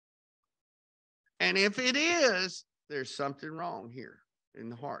you. And if it is, there's something wrong here in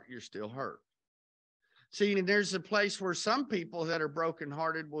the heart. You're still hurt. See, and there's a place where some people that are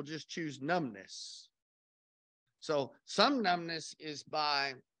brokenhearted will just choose numbness. So some numbness is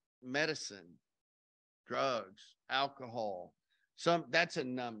by medicine, drugs, alcohol. That's a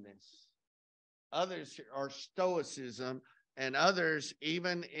numbness. Others are stoicism, and others,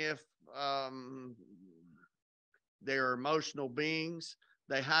 even if they're emotional beings,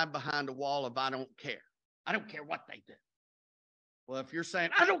 they hide behind a wall of I don't care. I don't care what they did. Well, if you're saying,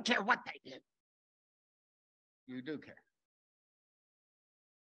 I don't care what they did, you do care.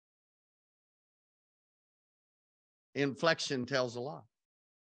 Inflection tells a lot.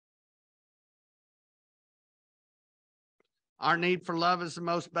 Our need for love is the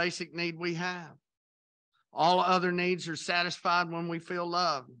most basic need we have. All other needs are satisfied when we feel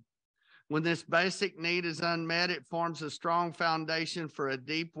loved. When this basic need is unmet, it forms a strong foundation for a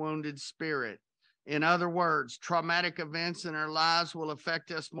deep wounded spirit. In other words, traumatic events in our lives will affect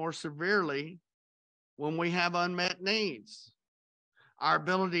us more severely when we have unmet needs. Our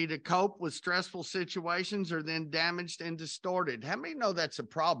ability to cope with stressful situations are then damaged and distorted. How many know that's a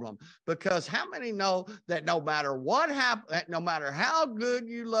problem? Because how many know that no matter what happens, no matter how good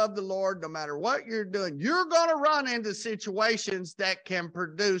you love the Lord, no matter what you're doing, you're going to run into situations that can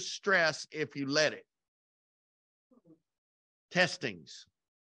produce stress if you let it. Testings.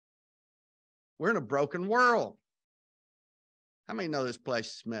 We're in a broken world. How many know this place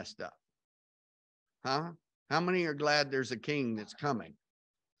is messed up? Huh? How many are glad there's a king that's coming?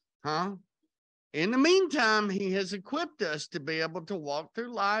 Huh? In the meantime, he has equipped us to be able to walk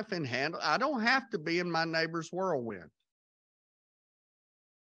through life and handle. I don't have to be in my neighbor's whirlwind.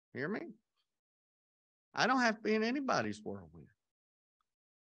 Hear me? I don't have to be in anybody's whirlwind.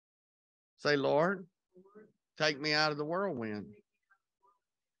 Say, Lord, take me out of the whirlwind.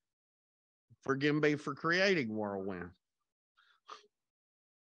 Forgive me for creating whirlwind.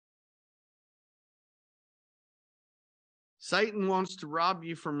 Satan wants to rob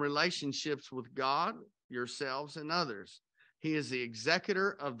you from relationships with God, yourselves, and others. He is the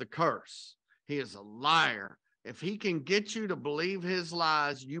executor of the curse. He is a liar. If he can get you to believe his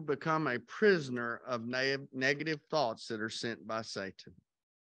lies, you become a prisoner of negative thoughts that are sent by Satan.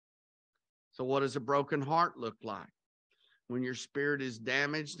 So what does a broken heart look like? When your spirit is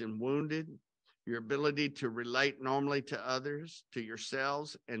damaged and wounded, your ability to relate normally to others, to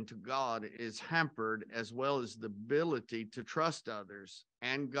yourselves, and to God is hampered, as well as the ability to trust others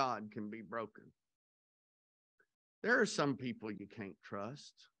and God can be broken. There are some people you can't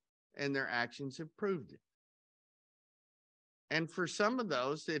trust, and their actions have proved it. And for some of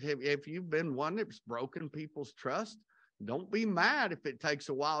those that have, if you've been one that's broken people's trust, don't be mad if it takes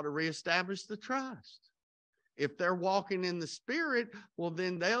a while to reestablish the trust. If they're walking in the Spirit, well,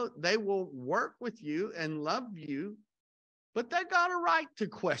 then they will work with you and love you, but they got a right to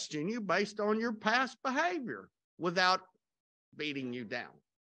question you based on your past behavior without beating you down.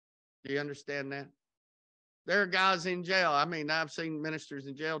 Do you understand that? There are guys in jail. I mean, I've seen ministers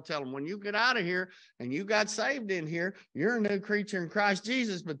in jail tell them, when you get out of here and you got saved in here, you're a new creature in Christ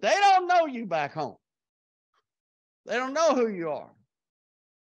Jesus, but they don't know you back home. They don't know who you are.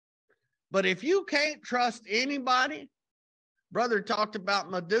 But if you can't trust anybody, brother talked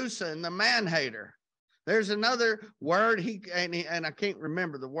about Medusa and the man-hater. There's another word, and I can't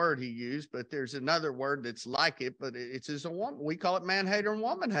remember the word he used, but there's another word that's like it, but it's as a woman. We call it man-hater and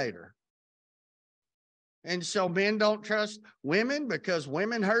woman-hater. And so men don't trust women because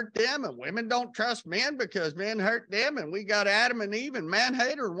women hurt them, and women don't trust men because men hurt them. And we got Adam and Eve and man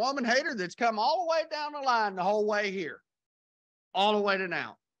hater and woman hater that's come all the way down the line the whole way here, all the way to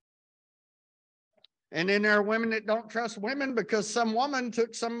now. And then there are women that don't trust women because some woman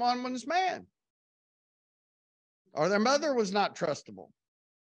took some woman's man, or their mother was not trustable.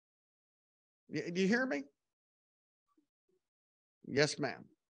 Do you hear me? Yes, ma'am.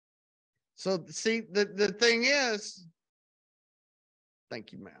 So see, the thing is,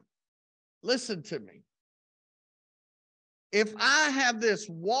 thank you, ma'am. Listen to me. If I have this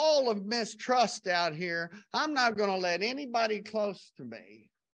wall of mistrust out here, I'm not going to let anybody close to me.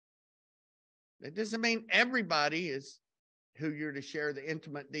 That doesn't mean everybody is who you're to share the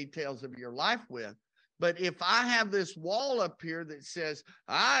intimate details of your life with. But if I have this wall up here that says,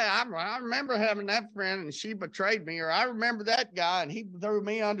 I remember having that friend and she betrayed me, or I remember that guy and he threw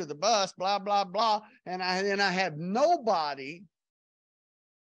me under the bus, blah, blah, blah. And I have nobody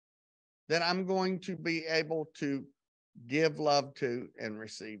that I'm going to be able to give love to and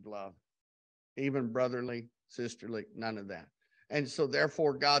receive love, even brotherly, sisterly, none of that. And so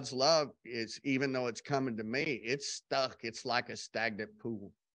therefore God's love is, even though it's coming to me, it's stuck. It's like a stagnant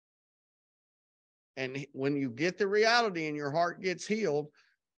pool. And when you get the reality and your heart gets healed,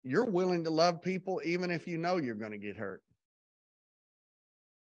 you're willing to love people even if you know you're going to get hurt.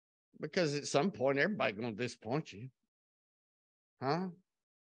 Because at some point, everybody's going to disappoint you. Huh?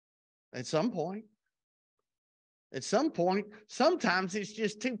 At some point. At some point, sometimes it's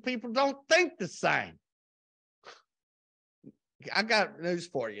just two people don't think the same. I got news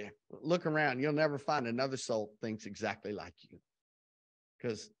for you. Look around. You'll never find another soul that thinks exactly like you.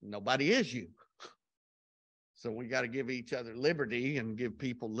 Because nobody is you. So we got to give each other liberty and give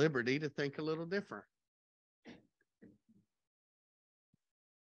people liberty to think a little different.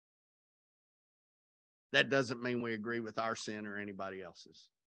 That doesn't mean we agree with our sin or anybody else's.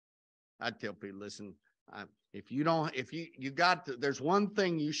 I tell people, listen, there's one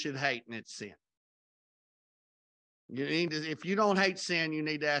thing you should hate, and it's sin. If you don't hate sin, you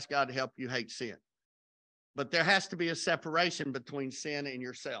need to ask God to help you hate sin. But there has to be a separation between sin and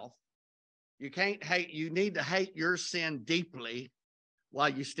yourself. You need to hate your sin deeply while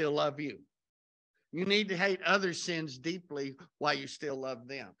you still love you. You need to hate other sins deeply while you still love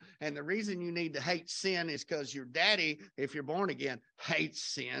them. And the reason you need to hate sin is because your daddy, if you're born again, hates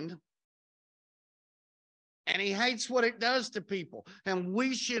sin. And he hates what it does to people. And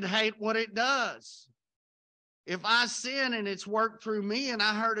we should hate what it does. If I sin and it's worked through me and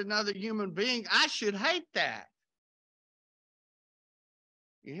I hurt another human being, I should hate that.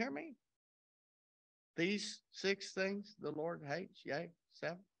 You hear me? These 6 things the Lord hates, yea,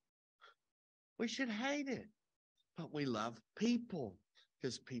 7. We should hate it. But we love people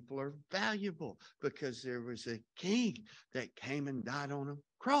because people are valuable, because there was a king that came and died on a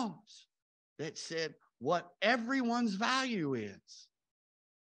cross that said what everyone's value is.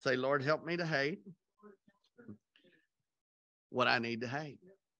 Say, Lord, help me to hate what I need to hate,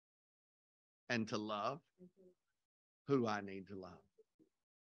 and to love who I need to love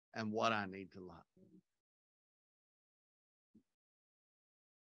and what I need to love.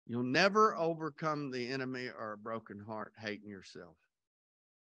 You'll never overcome the enemy or a broken heart hating yourself.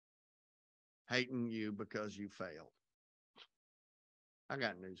 Hating you because you failed. I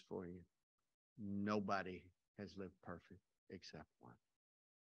got news for you. Nobody has lived perfect except one.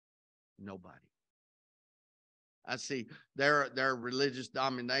 Nobody. I see there are religious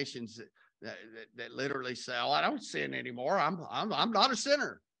denominations that literally say, "Oh, I don't sin anymore. I'm not a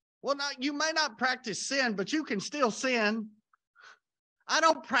sinner." Well, you may not practice sin, but you can still sin. I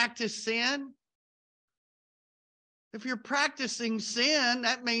don't practice sin. If you're practicing sin,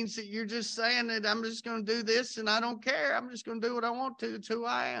 that means that you're just saying that I'm just going to do this and I don't care. I'm just going to do what I want to. It's who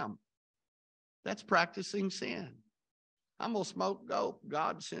I am. That's practicing sin. I'm going to smoke dope.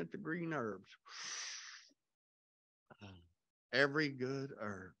 God sent the green herbs. Every good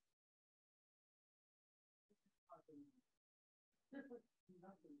herb.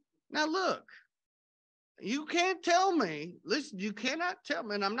 Now look, you can't tell me, listen, you cannot tell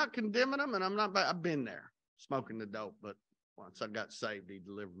me, and I'm not condemning them, and I've been there smoking the dope, but once I got saved, he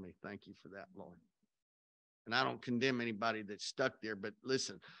delivered me. Thank you for that, Lord. And I don't condemn anybody that's stuck there, but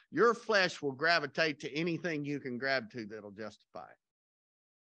listen, your flesh will gravitate to anything you can grab to that'll justify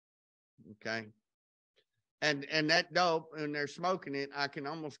it. Okay? And that dope, and they're smoking it, I can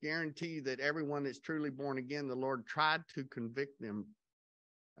almost guarantee that everyone that's truly born again, the Lord tried to convict them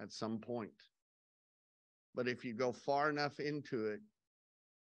at some point. But if you go far enough into it,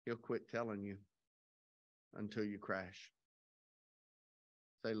 he'll quit telling you until you crash.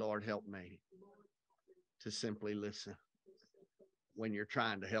 Say, Lord, help me to simply listen when you're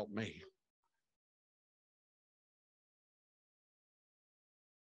trying to help me.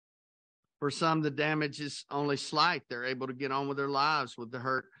 For some, the damage is only slight. They're able to get on with their lives with the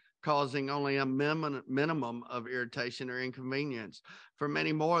hurt causing only a minimum of irritation or inconvenience. For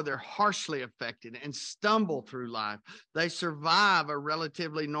many more, they're harshly affected and stumble through life. They survive a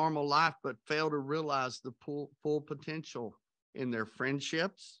relatively normal life, but fail to realize the full potential in their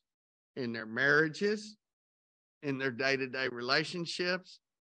friendships, in their marriages, in their day-to-day relationships,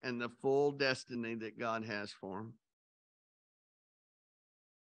 and the full destiny that God has for them.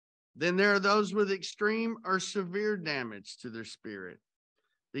 Then there are those with extreme or severe damage to their spirit.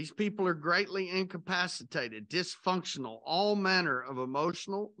 These people are greatly incapacitated, dysfunctional, all manner of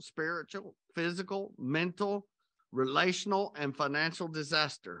emotional, spiritual, physical, mental, relational, and financial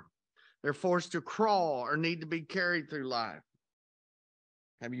disaster. They're forced to crawl or need to be carried through life.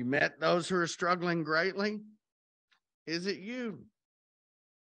 Have you met those who are struggling greatly? Is it you?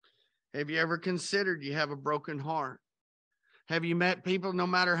 Have you ever considered you have a broken heart? Have you met people, no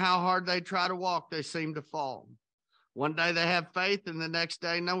matter how hard they try to walk, they seem to fall? One day they have faith and the next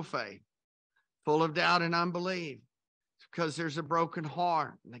day no faith, full of doubt and unbelief. It's because there's a broken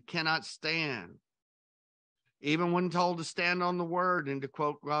heart and they cannot stand. Even when told to stand on the word and to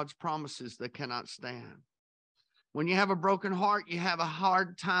quote God's promises, they cannot stand. When you have a broken heart, you have a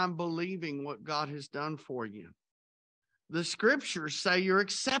hard time believing what God has done for you. The scriptures say you're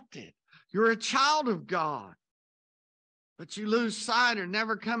accepted. You're a child of God. But you lose sight or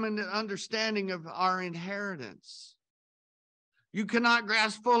never come into understanding of our inheritance. You cannot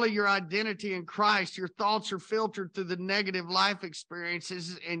grasp fully your identity in Christ. Your thoughts are filtered through the negative life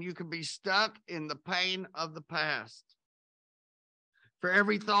experiences, and you can be stuck in the pain of the past. For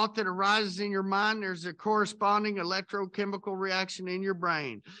every thought that arises in your mind, there's a corresponding electrochemical reaction in your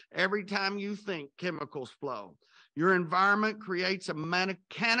brain. Every time you think, chemicals flow. Your environment creates a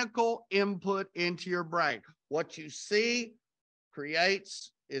mechanical input into your brain. What you see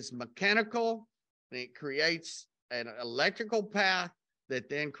is mechanical, and it creates an electrical path that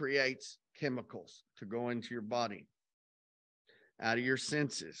then creates chemicals to go into your body, out of your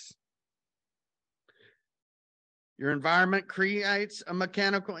senses. Your environment creates a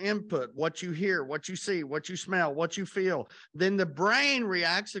mechanical input, what you hear, what you see, what you smell, what you feel. Then the brain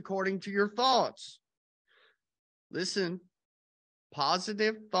reacts according to your thoughts. Listen,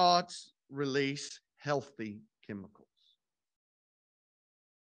 positive thoughts release healthy chemicals.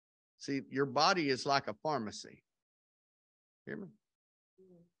 See, your body is like a pharmacy. Hear me?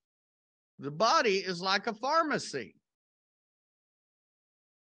 The body is like a pharmacy.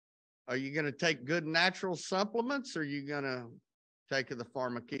 Are you going to take good natural supplements, or are you going to take the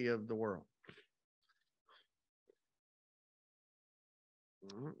pharmacy of the world?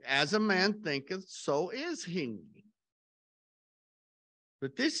 As a man thinketh, so is he.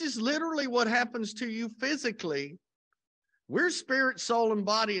 But this is literally what happens to you physically. We're spirit, soul, and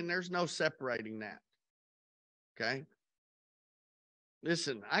body, and there's no separating that. Okay?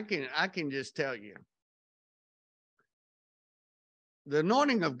 Listen, I can just tell you. The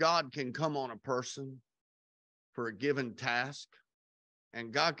anointing of God can come on a person for a given task,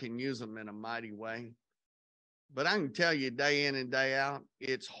 and God can use them in a mighty way. But I can tell you day in and day out,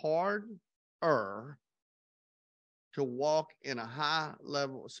 it's harder to walk in a high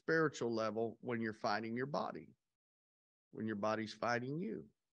level, spiritual level, when you're fighting your body, when your body's fighting you.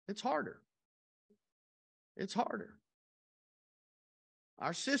 It's harder. It's harder.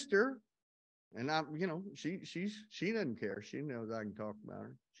 Our sister, and she doesn't care. She knows I can talk about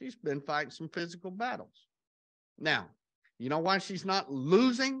her. She's been fighting some physical battles. Now, you know why she's not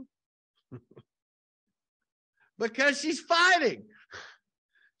losing? Because she's fighting.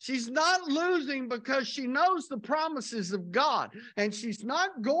 She's not losing because she knows the promises of God. And she's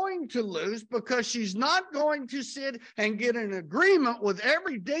not going to lose because she's not going to sit and get an agreement with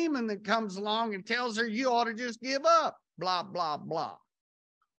every demon that comes along and tells her you ought to just give up. Blah, blah, blah.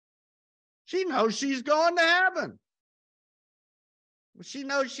 She knows she's going to heaven. She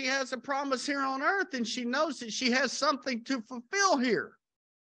knows she has a promise here on earth, and she knows that she has something to fulfill here.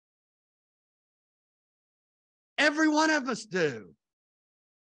 Every one of us do.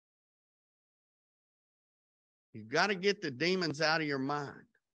 You've got to get the demons out of your mind.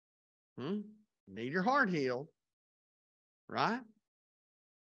 You need your heart healed, right?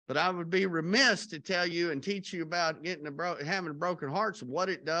 But I would be remiss to tell you and teach you about having broken hearts and what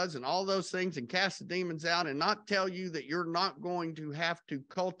it does and all those things and cast the demons out and not tell you that you're not going to have to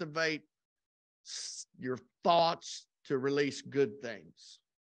cultivate your thoughts to release good things.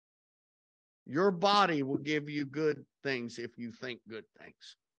 Your body will give you good things if you think good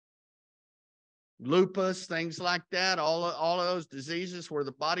things. lupus, things like that, all of those diseases where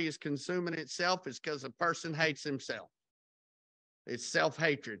the body is consuming itself is because a person hates himself. It's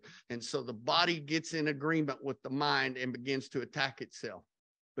self-hatred. And so the body gets in agreement with the mind and begins to attack itself.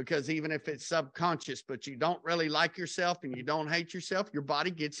 Because even if it's subconscious, but you don't really like yourself and you don't hate yourself, your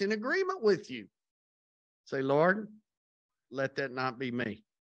body gets in agreement with you. Say, Lord, let that not be me.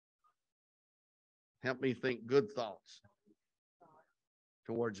 Help me think good thoughts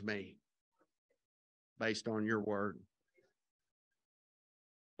towards me based on your word.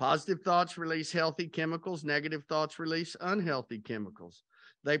 Positive thoughts release healthy chemicals. Negative thoughts release unhealthy chemicals.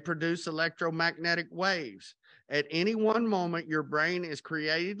 They produce electromagnetic waves. At any one moment, your brain is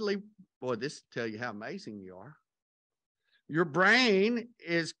creatively, boy, this will tell you how amazing you are. Your brain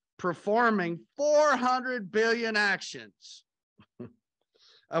is performing 400 billion actions,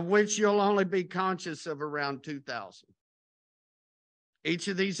 of which you'll only be conscious of around 2,000. Each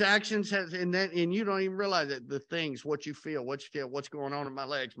of these actions has, and you don't even realize it, the things, what you feel, what's going on in my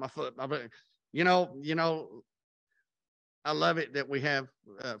legs, my foot, my back. You know, I love it that we have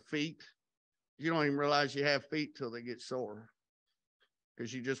feet. You don't even realize you have feet till they get sore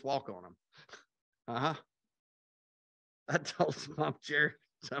because you just walk on them. I told Mom Jerry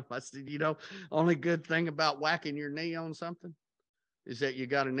something. I said, you know, only good thing about whacking your knee on something is that you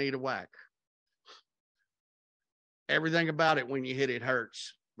got a knee to whack. Everything about it when you hit it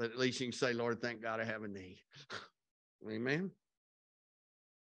hurts, but at least you can say, Lord, thank God I have a knee. Amen.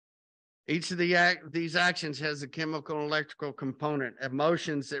 Each of these actions has a chemical and electrical component.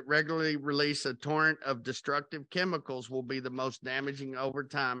 Emotions that regularly release a torrent of destructive chemicals will be the most damaging over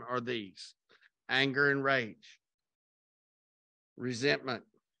time are these: anger and rage, resentment,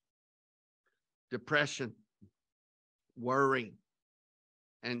 depression, worry,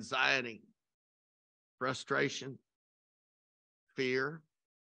 anxiety, frustration, fear,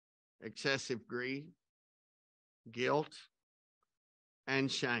 excessive greed, guilt, and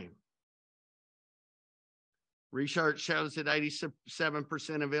shame. Research shows that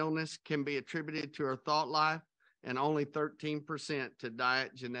 87% of illness can be attributed to our thought life and only 13% to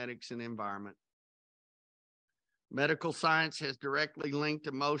diet, genetics, and environment. Medical science has directly linked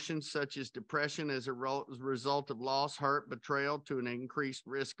emotions such as depression as a result of loss, hurt, betrayal to an increased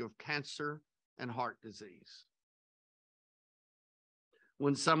risk of cancer and heart disease.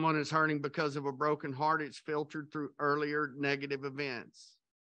 When someone is hurting because of a broken heart, it's filtered through earlier negative events.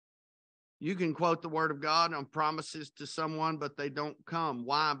 You can quote the word of God on promises to someone, but they don't come.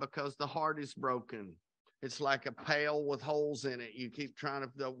 Why? Because the heart is broken. It's like a pail with holes in it. You keep trying to,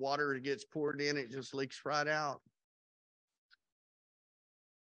 the water gets poured in, it just leaks right out.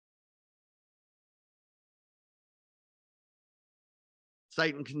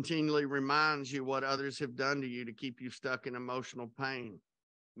 Satan continually reminds you what others have done to you to keep you stuck in emotional pain.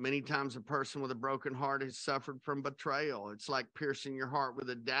 Many times a person with a broken heart has suffered from betrayal. It's like piercing your heart with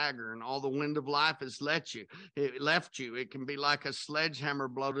a dagger and all the wind of life has left you. It can be like a sledgehammer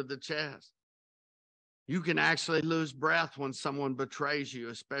blow to the chest. You can actually lose breath when someone betrays you,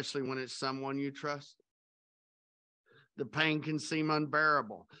 especially when it's someone you trust. The pain can seem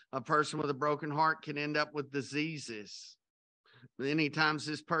unbearable. A person with a broken heart can end up with diseases. Many times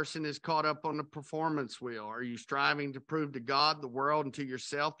this person is caught up on the performance wheel. Are you striving to prove to God, the world, and to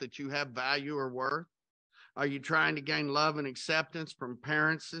yourself that you have value or worth? Are you trying to gain love and acceptance from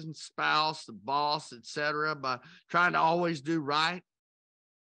parents and spouse, the boss, etc., by trying to always do right?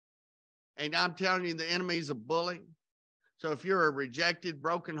 And I'm telling you, the enemy's a bully. So if you're a rejected,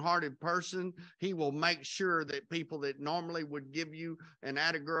 broken-hearted person, he will make sure that people that normally would give you an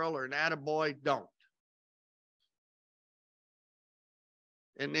atta-girl or an atta-boy don't.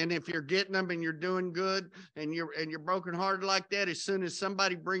 And then if you're getting them and you're doing good and you're brokenhearted like that, as soon as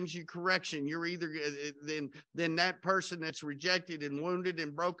somebody brings you correction, you're either then that person that's rejected and wounded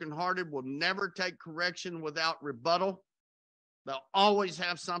and brokenhearted will never take correction without rebuttal. They'll always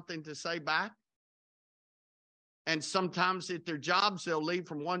have something to say back. And sometimes at their jobs, they'll leave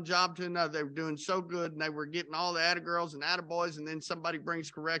from one job to another. They were doing so good and they were getting all the atta-girls and atta-boys, and then somebody brings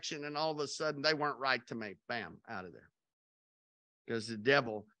correction and all of a sudden they weren't right to me. Bam, out of there. Because the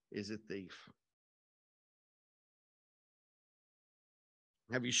devil is a thief.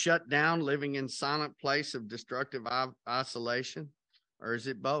 Have you shut down living in silent place of destructive isolation? Or is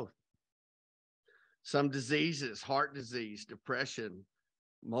it both? Some diseases, heart disease, depression,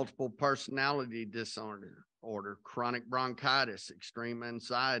 multiple personality disorder, chronic bronchitis, extreme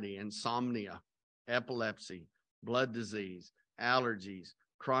anxiety, insomnia, epilepsy, blood disease, allergies,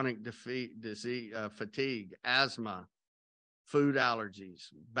 chronic fatigue, asthma, food allergies,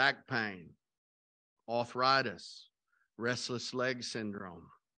 back pain, arthritis, restless leg syndrome.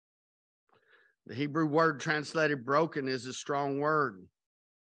 The Hebrew word translated broken is a strong word.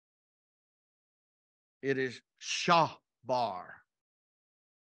 It is shahbar.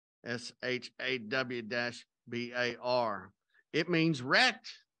 SHAW-BAR. It means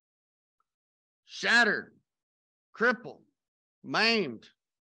wrecked, shattered, crippled, maimed.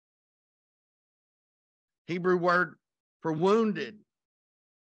 Hebrew word for wounded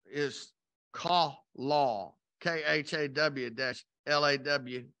is kaw-law. KHAW-LAWL.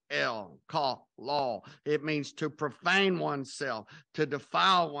 Kaw-law. It means to profane oneself, to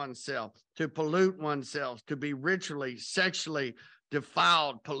defile oneself, to pollute oneself, to be ritually, sexually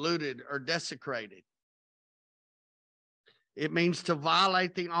defiled, polluted, or desecrated. It means to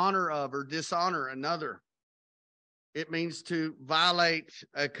violate the honor of or dishonor another. It means to violate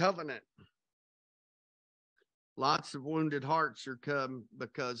a covenant. Lots of wounded hearts are come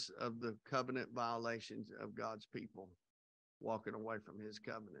because of the covenant violations of God's people walking away from his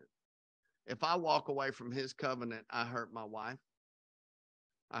covenant. If I walk away from his covenant, I hurt my wife.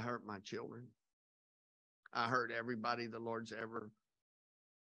 I hurt my children. I hurt everybody the Lord's ever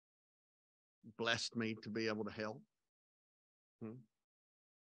blessed me to be able to help.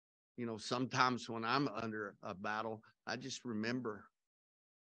 You know, sometimes when I'm under a battle, I just remember,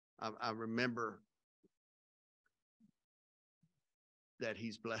 I remember that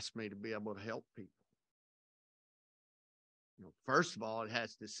he's blessed me to be able to help people. You know, first of all, it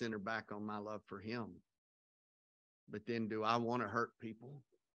has to center back on my love for him. But then, do I want to hurt people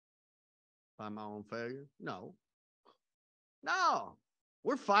by my own failure? No. No.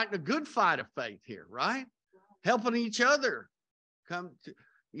 We're fighting a good fight of faith here, right? Helping each other come to,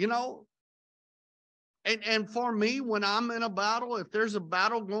 you know. And for me, when I'm in a battle, if there's a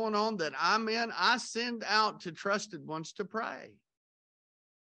battle going on that I'm in, I send out to trusted ones to pray.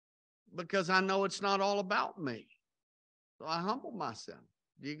 Because I know it's not all about me. So I humble myself.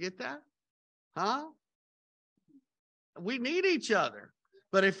 Do you get that? Huh? We need each other.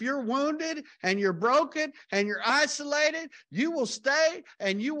 But if you're wounded and you're broken and you're isolated, you will stay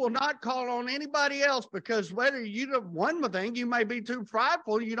and you will not call on anybody else, because whether you do one thing, you may be too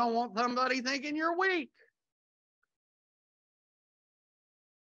prideful. You don't want somebody thinking you're weak.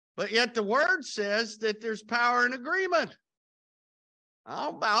 But yet the word says that there's power in agreement.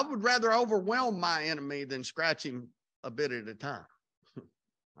 I would rather overwhelm my enemy than scratch him a bit at a time.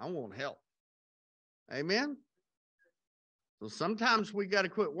 I want help. Amen? So sometimes we got to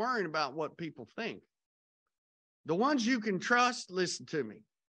quit worrying about what people think. The ones you can trust, listen to me.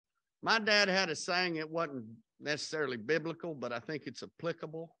 My dad had a saying, it wasn't necessarily biblical, but I think it's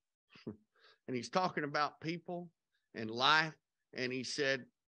applicable. And he's talking about people and life. And he said,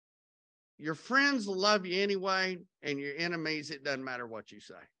 your friends will love you anyway, and your enemies, it doesn't matter what you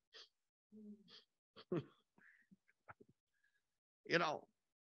say. You know,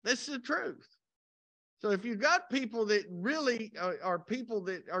 this is the truth. So if you got people that really are people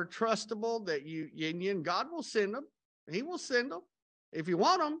that are trustable, that and God will send them. He will send them if you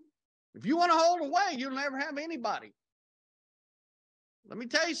want them. If you want to hold away, you'll never have anybody. Let me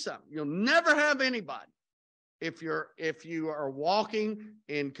tell you something. You'll never have anybody if you are walking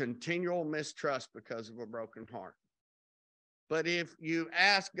in continual mistrust because of a broken heart. But if you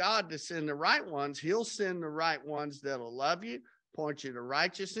ask God to send the right ones, he'll send the right ones that'll love you, point you to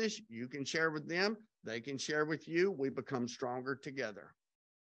righteousness. You can share with them. They can share with you. We become stronger together.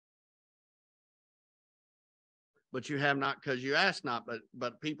 But you have not because you ask not.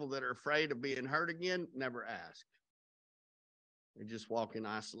 But people that are afraid of being hurt again never ask. They just walk in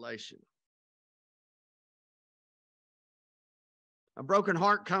isolation. A broken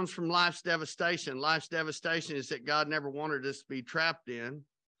heart comes from life's devastation. Life's devastation is that God never wanted us to be trapped in.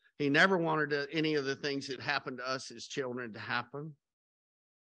 He never wanted any of the things that happened to us as children to happen.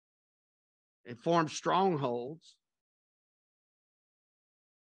 It forms strongholds.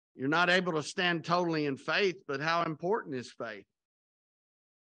 You're not able to stand totally in faith, but how important is faith?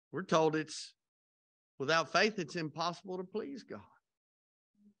 We're told without faith, it's impossible to please God.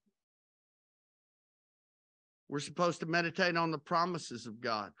 We're supposed to meditate on the promises of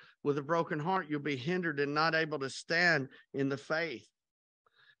God. With a broken heart, you'll be hindered and not able to stand in the faith.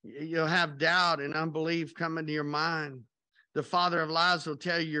 You'll have doubt and unbelief come into your mind. The father of lies will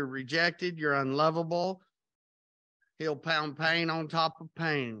tell you you're rejected, you're unlovable. He'll pound pain on top of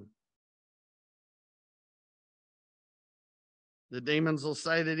pain. The demons will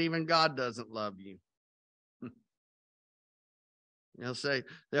say that even God doesn't love you.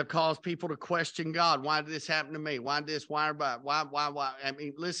 They'll cause people to question God. Why did this happen to me? Why this? Why? I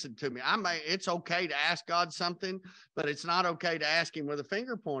mean, listen to me. It's okay to ask God something, but it's not okay to ask him with a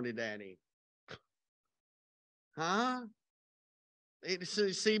finger pointed at him. Huh?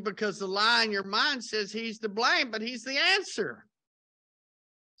 See, because the lie in your mind says he's to blame, but he's the answer.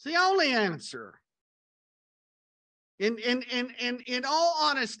 It's the only answer. In all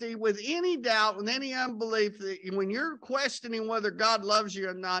honesty, with any doubt, with any unbelief, when you're questioning whether God loves you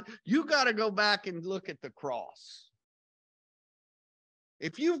or not, you got to go back and look at the cross.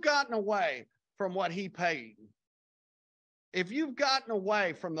 If you've gotten away from what he paid, if you've gotten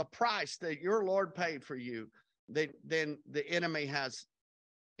away from the price that your Lord paid for you, then the enemy has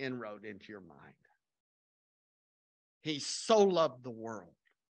inroad into your mind. He so loved the world,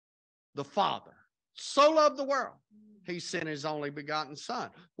 the Father, so loved the world, he sent his only begotten Son.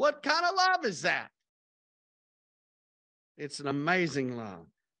 What kind of love is that? It's an amazing love.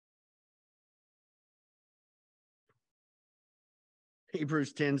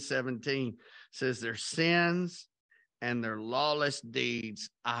 Hebrews 10:17 says, their sins and their lawless deeds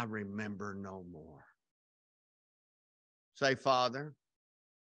I remember no more. Say, Father,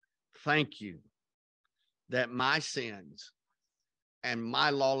 thank you that my sins and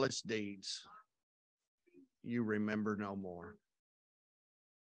my lawless deeds you remember no more.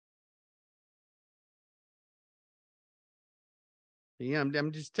 Yeah,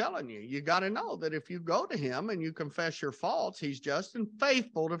 I'm just telling you, you got to know that if you go to him and you confess your faults, he's just and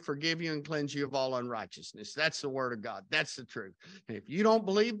faithful to forgive you and cleanse you of all unrighteousness. That's the word of God. That's the truth. And if you don't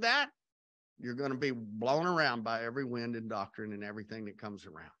believe that, you're going to be blown around by every wind and doctrine and everything that comes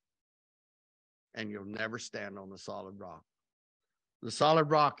around. And you'll never stand on the solid rock. The solid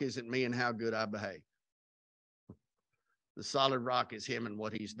rock isn't me and how good I behave. The solid rock is him and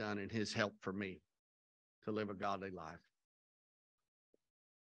what he's done and his help for me to live a godly life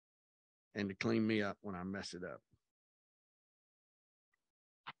and to clean me up when I mess it up.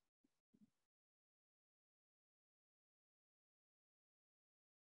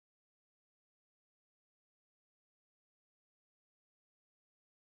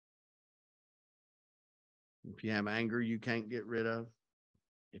 If you have anger you can't get rid of,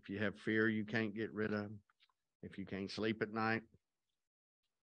 if you have fear you can't get rid of, if you can't sleep at night,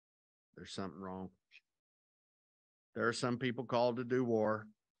 there's something wrong. There are some people called to do war.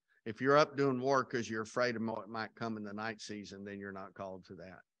 If you're up doing war because you're afraid of what might come in the night season, then you're not called to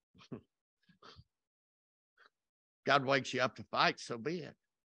that. God wakes you up to fight, so be it.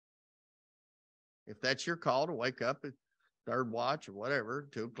 If that's your call to wake up at third watch or whatever,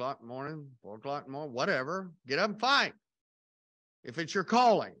 2 o'clock in the morning, 4 o'clock in the morning, whatever, get up and fight. If it's your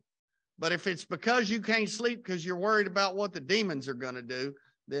calling. But if it's because you can't sleep because you're worried about what the demons are going to do,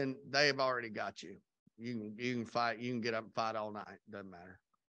 then they've already got you. You can fight. You can get up and fight all night. Doesn't matter.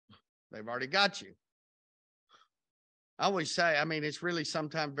 They've already got you. I always say, it's really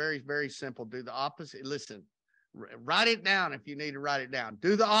sometimes very, very simple. Do the opposite. Listen, write it down if you need to write it down.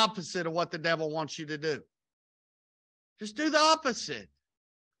 Do the opposite of what the devil wants you to do. Just do the opposite.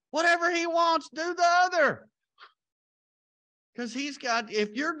 Whatever he wants, do the other. Because if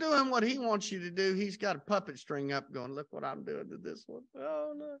you're doing what he wants you to do, he's got a puppet string up going, look what I'm doing to this one.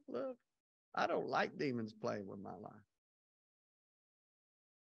 Oh, look. I don't like demons playing with my life.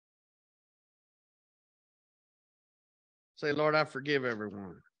 Say, Lord, I forgive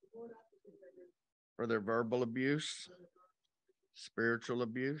everyone for their verbal abuse, spiritual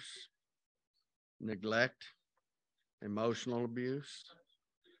abuse, neglect, emotional abuse,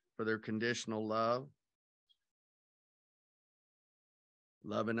 for their conditional love,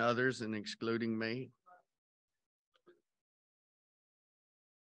 loving others and excluding me,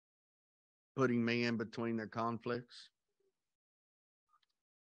 putting me in between their conflicts,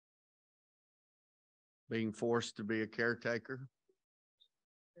 being forced to be a caretaker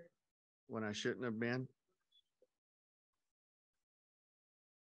when I shouldn't have been.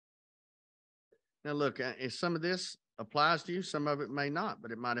 Now, look, if some of this applies to you, some of it may not,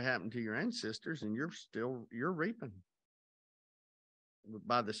 but it might have happened to your ancestors, and you're reaping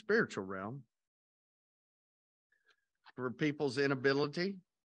by the spiritual realm. For people's inability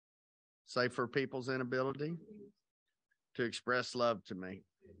to express love to me.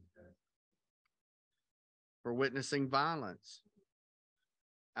 For witnessing violence,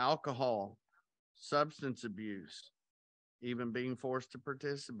 alcohol, substance abuse, even being forced to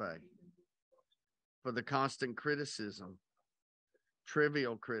participate. For the constant criticism,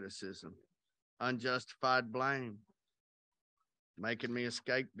 trivial criticism, unjustified blame, making me a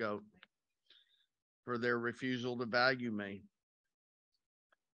scapegoat. For their refusal to value me.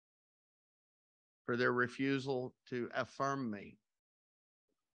 For their refusal to affirm me.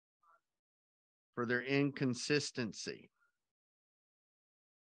 For their inconsistency.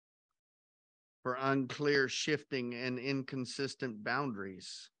 For unclear shifting and inconsistent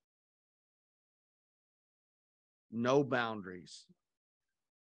boundaries. No boundaries.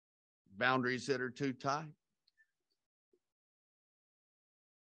 Boundaries that are too tight.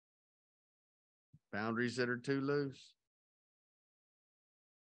 Boundaries that are too loose.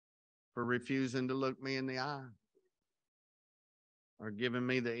 For refusing to look me in the eye. Or giving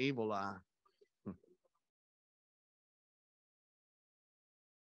me the evil eye.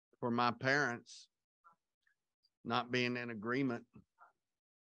 For my parents not being in agreement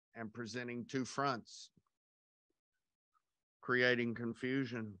and presenting two fronts, creating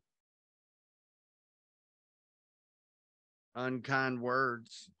confusion, unkind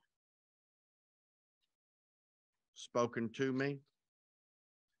words spoken to me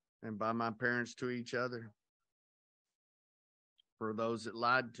and by my parents to each other, for those that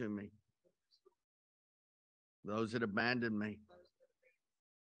lied to me, those that abandoned me,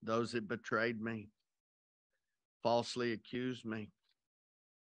 those that betrayed me, falsely accused me,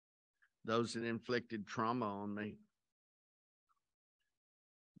 those that inflicted trauma on me,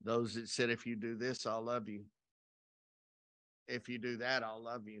 those that said, if you do this, I'll love you. If you do that, I'll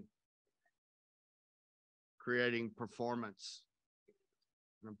love you. Creating performance,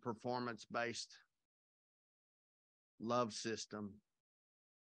 a performance-based love system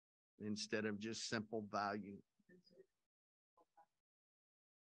instead of just simple value.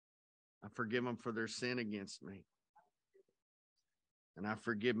 I forgive them for their sin against me. And I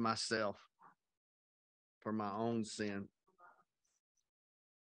forgive myself for my own sin.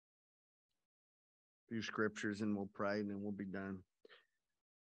 A few scriptures and we'll pray and then we'll be done.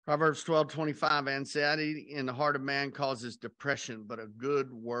 Proverbs 12:25, anxiety in the heart of man causes depression, but a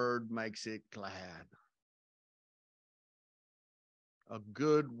good word makes it glad. A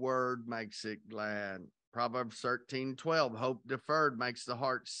good word makes it glad. Proverbs 13:12, hope deferred makes the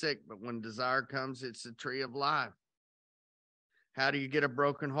heart sick, but when desire comes, it's the tree of life. How do you get a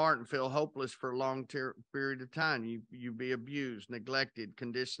broken heart and feel hopeless for a long period of time? You be abused, neglected,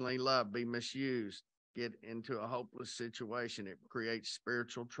 conditionally loved, be misused, get into a hopeless situation. It creates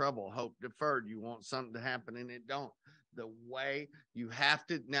spiritual trouble. Hope deferred. You want something to happen and it don't. The way you have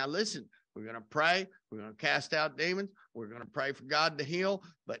to, now listen, we're going to pray. We're going to cast out demons. We're going to pray for God to heal.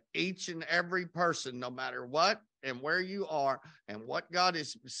 But each and every person, no matter what and where you are and what God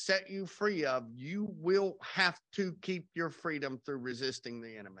has set you free of, you will have to keep your freedom through resisting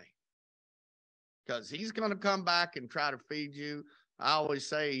the enemy. Because he's going to come back and try to feed you. I always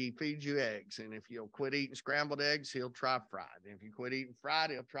say he feeds you eggs. And if you'll quit eating scrambled eggs, he'll try fried. And if you quit eating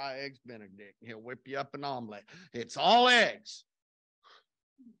fried, he'll try eggs Benedict. He'll whip you up an omelet. It's all eggs.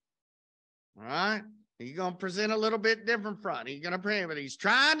 All right? He's going to present a little bit different front. He's going to pray, but he's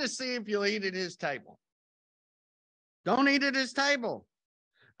trying to see if you'll eat at his table. Don't eat at his table.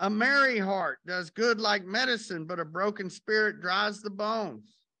 A merry heart does good like medicine, but a broken spirit dries the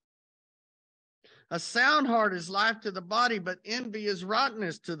bones. A sound heart is life to the body, but envy is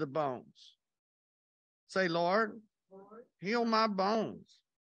rottenness to the bones. Say, Lord, heal my bones,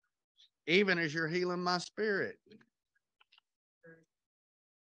 even as you're healing my spirit.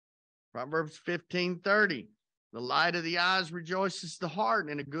 Proverbs 15:30. The light of the eyes rejoices the heart,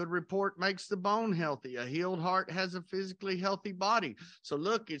 and a good report makes the bone healthy. A healed heart has a physically healthy body. So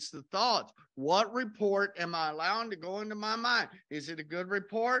look, it's the thoughts. What report am I allowing to go into my mind? Is it a good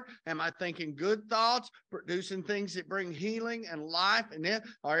report? Am I thinking good thoughts, producing things that bring healing and life? And then,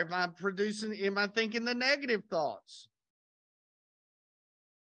 or am I thinking the negative thoughts?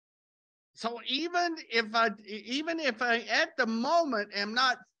 So even if I at the moment am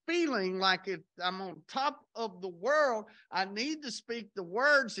not feeling like I'm on top of the world, I need to speak the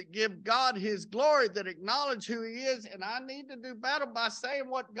words that give God his glory, that acknowledge who he is. And I need to do battle by saying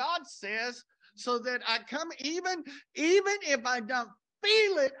what God says so that I come, even if I don't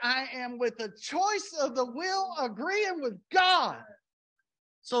feel it, I am with a choice of the will agreeing with God.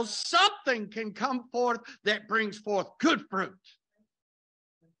 So something can come forth that brings forth good fruit.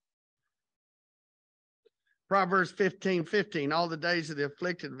 Proverbs 15:15, all the days of the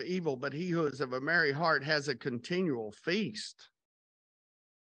afflicted of evil, but he who is of a merry heart has a continual feast.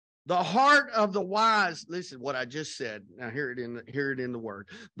 The heart of the wise, listen what I just said. Now hear it in the word.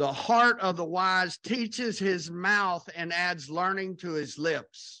 The heart of the wise teaches his mouth and adds learning to his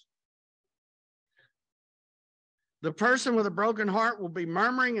lips. The person with a broken heart will be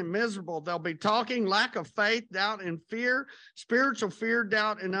murmuring and miserable. They'll be talking lack of faith, doubt, and fear, spiritual fear,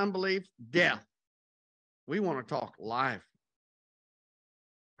 doubt, and unbelief, death. We want to talk life.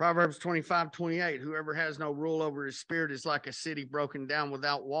 Proverbs 25:28, whoever has no rule over his spirit is like a city broken down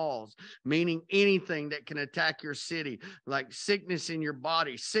without walls, meaning anything that can attack your city, like sickness in your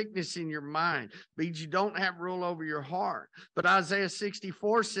body, sickness in your mind, means you don't have rule over your heart. But Isaiah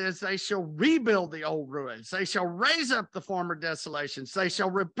 64 says they shall rebuild the old ruins. They shall raise up the former desolations. They shall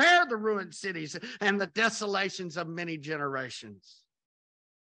repair the ruined cities and the desolations of many generations.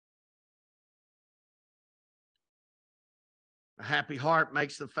 A happy heart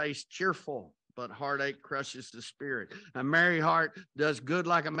makes the face cheerful, but heartache crushes the spirit. A merry heart does good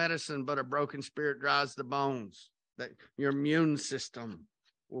like a medicine, but a broken spirit dries the bones. That your immune system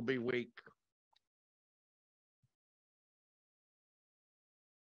will be weak.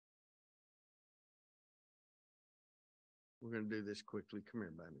 We're going to do this quickly. Come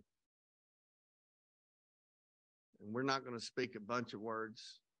here, baby. And we're not going to speak a bunch of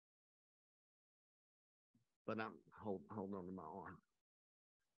words, but I'm hold on to my arm.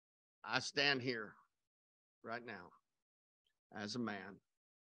 I stand here right now as a man,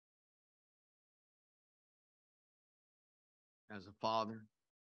 as a father,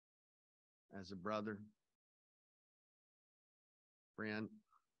 as a brother, friend,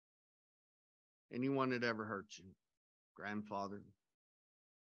 anyone that ever hurt you, grandfather,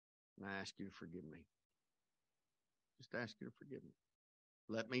 and I ask you to forgive me. Just ask you to forgive me.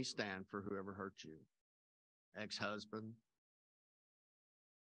 Let me stand for whoever hurt you. Ex-husband,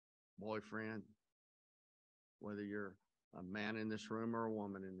 boyfriend, whether you're a man in this room or a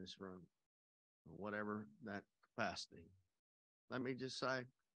woman in this room, or whatever that capacity. Let me just say,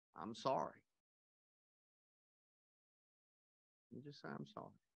 I'm sorry. Let me just say, I'm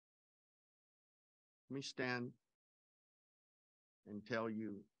sorry. Let me stand and tell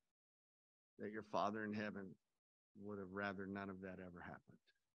you that your Father in heaven would have rather none of that ever happened.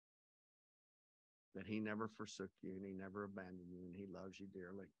 That he never forsook you and he never abandoned you and he loves you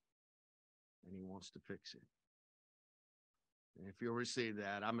dearly and he wants to fix it. And if you'll receive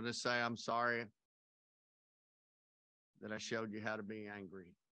that, I'm going to say, I'm sorry that I showed you how to be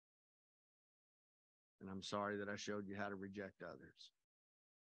angry. And I'm sorry that I showed you how to reject others.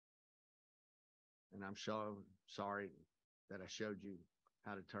 And I'm so sorry that I showed you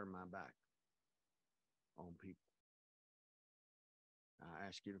how to turn my back on people. I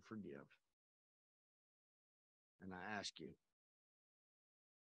ask you to forgive. And I ask you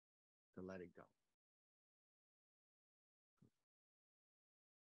to let it go.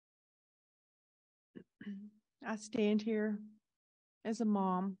 I stand here as a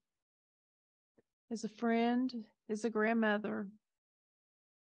mom, as a friend, as a grandmother,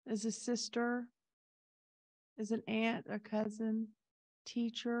 as a sister, as an aunt, a cousin,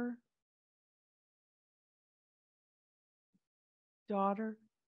 teacher, daughter.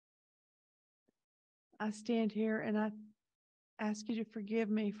 I stand here and I ask you to forgive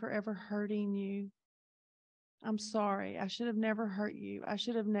me for ever hurting you. I'm sorry. I should have never hurt you. I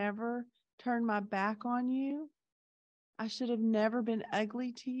should have never turned my back on you. I should have never been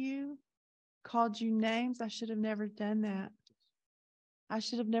ugly to you, called you names. I should have never done that. I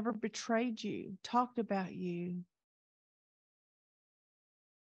should have never betrayed you, talked about you.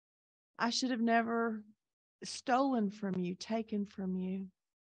 I should have never stolen from you, taken from you,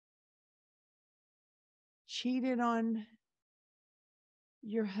 cheated on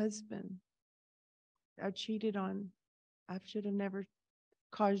your husband. I should have never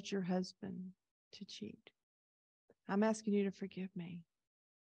caused your husband to cheat. I'm asking you to forgive me.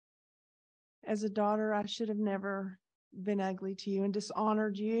 As a daughter, I should have never been ugly to you and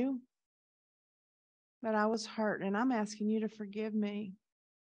dishonored you, but I was hurt, and I'm asking you to forgive me.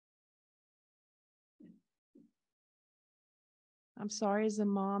 I'm sorry as a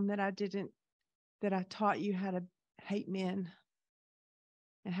mom that I taught you how to hate men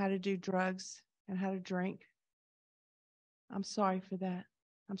and how to do drugs and how to drink. I'm sorry for that.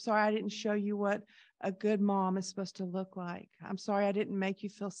 I'm sorry I didn't show you what a good mom is supposed to look like. I'm sorry I didn't make you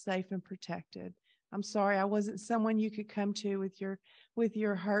feel safe and protected. I'm sorry I wasn't someone you could come to with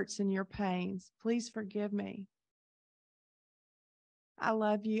your hurts and your pains. Please forgive me. I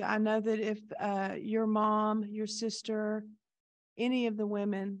love you. I know that if your mom, your sister, any of the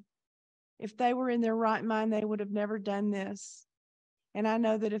women, if they were in their right mind, they would have never done this. And I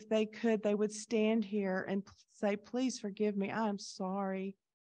know that if they could, they would stand here and say, please forgive me. I'm sorry.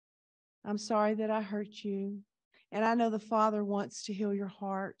 I'm sorry that I hurt you. And I know the Father wants to heal your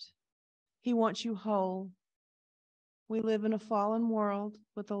heart. He wants you whole. We live in a fallen world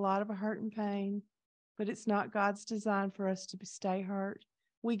with a lot of hurt and pain, but it's not God's design for us to stay hurt.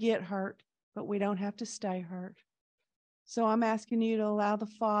 We get hurt, but we don't have to stay hurt. So I'm asking you to allow the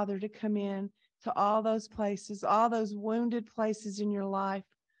Father to come in to all those places, all those wounded places in your life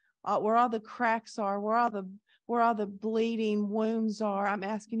where all the cracks are, where all the bleeding wounds are. I'm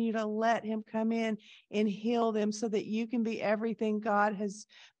asking you to let him come in and heal them so that you can be everything God has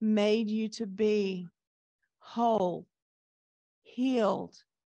made you to be, whole, healed,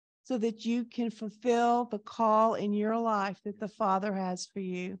 so that you can fulfill the call in your life that the Father has for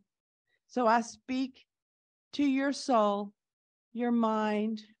you. So I speak to your soul, your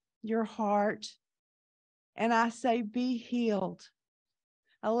mind, your heart, and I say, be healed.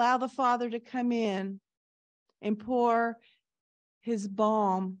 Allow the Father to come in and pour his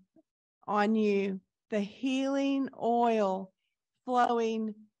balm on you, the healing oil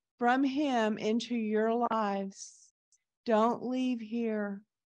flowing from him into your lives. Don't leave here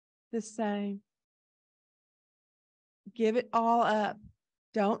the same. Give it all up.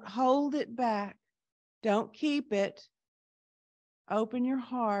 Don't hold it back. Don't keep it. Open your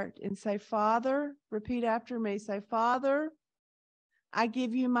heart and say, Father, repeat after me. Say, Father, I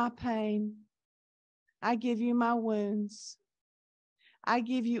give you my pain. I give you my wounds. I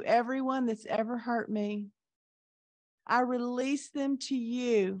give you everyone that's ever hurt me. I release them to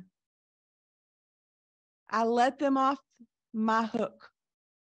you. I let them off my hook.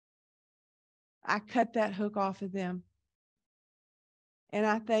 I cut that hook off of them. And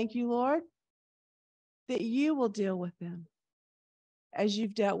I thank you, Lord, that you will deal with them as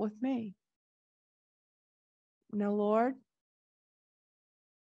you've dealt with me. Now, Lord,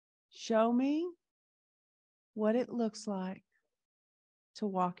 show me what it looks like to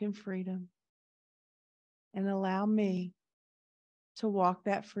walk in freedom, and allow me to walk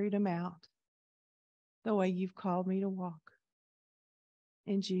that freedom out the way you've called me to walk.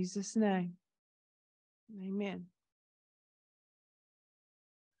 In Jesus' name, amen.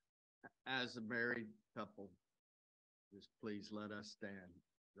 As a married couple, just please let us stand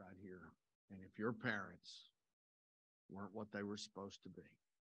right here. And if your parents weren't what they were supposed to be,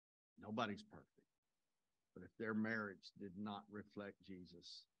 nobody's perfect. But if their marriage did not reflect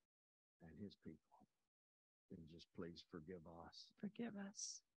Jesus and his people, then just please forgive us. Forgive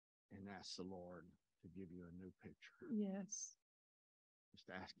us. And ask the Lord to give you a new picture. Yes. Just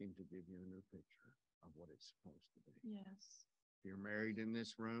ask him to give you a new picture of what it's supposed to be. Yes. If you're married in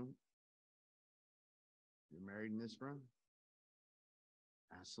this room,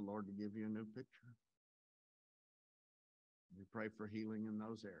 ask the Lord to give you a new picture. We pray for healing in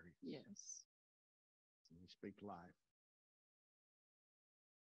those areas. Yes. And we speak life.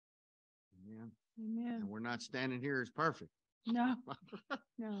 Amen. Amen. And we're not standing here as perfect. No.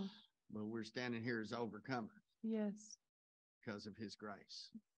 No. But we're standing here as overcomers. Yes. Because of his grace.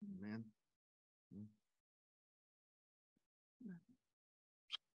 Amen.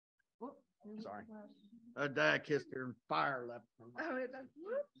 Sorry. Dad kissed her and fire left from her.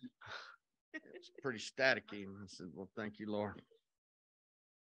 It's pretty staticky. And I said, well, thank you, Lord.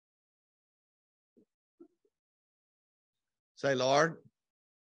 Say, Lord,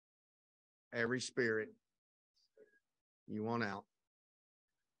 every spirit you want out,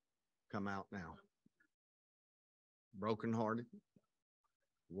 come out now. Brokenhearted,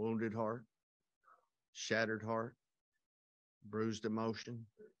 wounded heart, shattered heart, bruised emotion,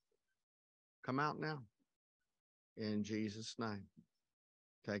 come out now. In Jesus' name.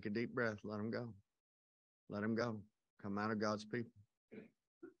 Take a deep breath. Let them go. Let them go. Come out of God's people.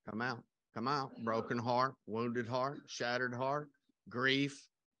 Come out. Come out. Broken heart, wounded heart, shattered heart, grief.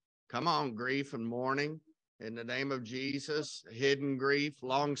 Come on, grief and mourning. In the name of Jesus, hidden grief,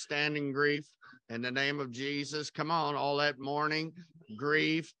 long-standing grief. In the name of Jesus, come on, all that mourning,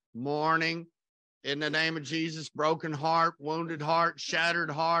 grief, mourning. In the name of Jesus, broken heart, wounded heart, shattered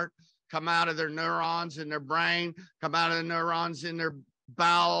heart. Come out of their neurons in their brain. Come out of the neurons in their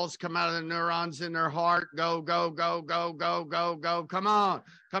bowels. Come out of the neurons in their heart. Go, go, go, go, go, go, go. Come on.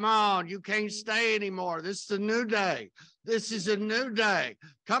 Come on. You can't stay anymore. This is a new day. This is a new day.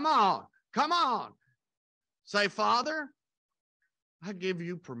 Come on. Come on. Say, Father, I give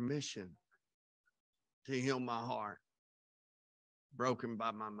you permission to heal my heart, broken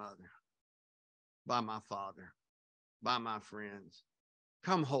by my mother, by my father, by my friends.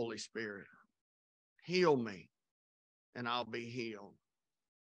 Come, Holy Spirit, heal me, and I'll be healed.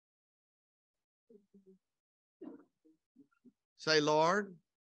 Say, Lord,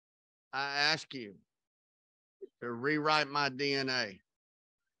 I ask you to rewrite my DNA.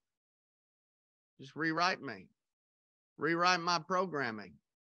 Just rewrite me. Rewrite my programming.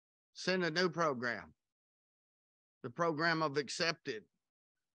 Send a new program. The program of accepted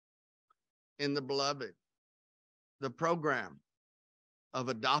in the beloved. The program of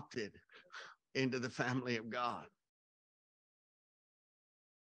adopted into the family of God.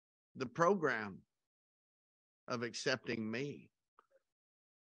 The program of accepting me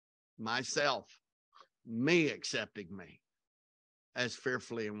myself, me accepting me as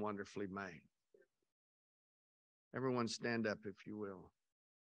fearfully and wonderfully made. Everyone stand up if you will.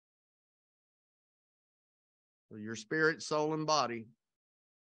 Your spirit, soul, and body.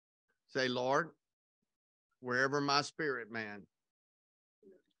 Say, Lord, wherever my spirit man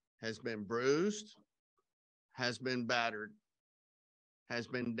has been bruised, has been battered, has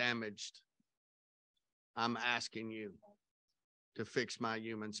been damaged, I'm asking you to fix my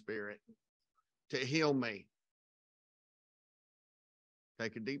human spirit, to heal me.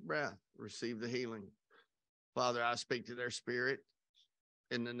 Take a deep breath, receive the healing. Father, I speak to their spirit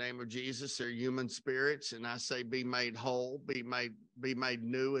in the name of Jesus, their human spirits, and I say, be made whole, be made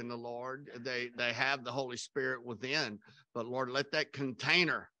new in the Lord. They have the Holy Spirit within, but Lord, let that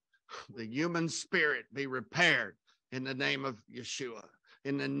container, the human spirit, be repaired in the name of Yeshua.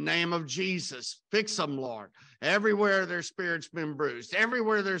 In the name of Jesus, fix them, Lord. Everywhere their spirit's been bruised,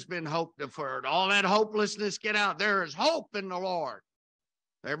 everywhere there's been hope deferred, all that hopelessness, get out. There is hope in the Lord.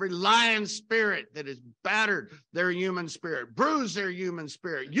 Every lying spirit that has battered their human spirit, bruised their human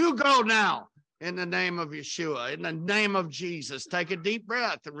spirit, you go now in the name of Yeshua, in the name of Jesus. Take a deep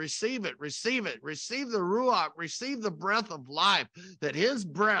breath and receive it, receive it, receive the Ruach, receive the breath of life, that his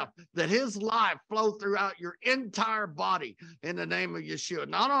breath, that his life flow throughout your entire body in the name of Yeshua.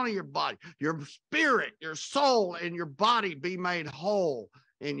 Not only your body, your spirit, your soul, and your body be made whole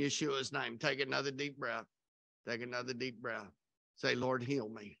in Yeshua's name. Take another deep breath. Take another deep breath. Say, Lord, heal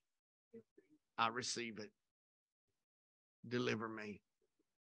me. I receive it. Deliver me,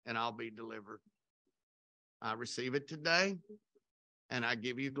 and I'll be delivered. I receive it today, and I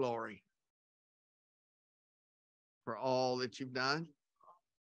give you glory for all that you've done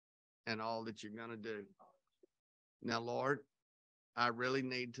and all that you're going to do. Now, Lord, I really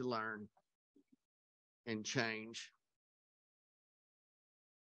need to learn and change.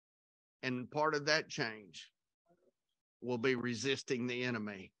 And part of that change will be resisting the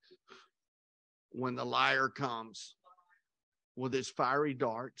enemy when the liar comes with his fiery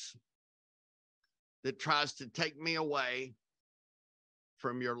darts that tries to take me away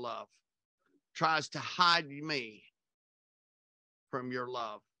from your love, tries to hide me from your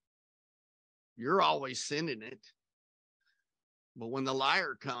love. You're always sending it. But when the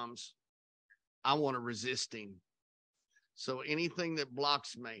liar comes, I want to resist him. So anything that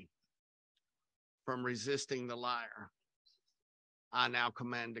blocks me from resisting the liar, I now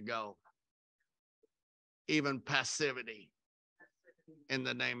command to go. Even passivity in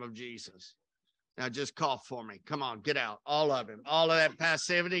the name of Jesus. Now just cough for me. Come on, get out. All of him. All of that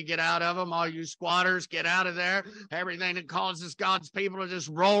passivity, get out of them. All you squatters, get out of there. Everything that causes God's people to just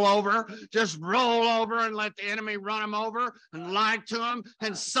roll over and let the enemy run them over and lie to them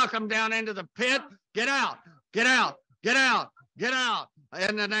and suck them down into the pit. Get out, get out, get out, get out.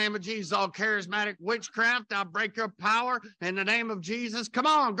 In the name of Jesus, all charismatic witchcraft, I break your power in the name of Jesus. Come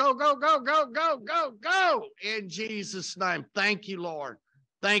on, go, go, go, go, go, go, go. In Jesus' name. Thank you, Lord.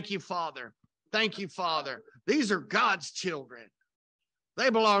 Thank you, Father. Thank you, Father. These are God's children. They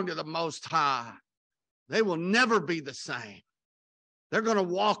belong to the Most High. They will never be the same. They're going to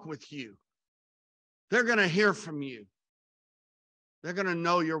walk with you. They're going to hear from you. They're going to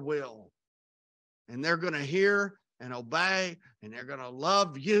know your will. And they're going to hear and obey, and they're going to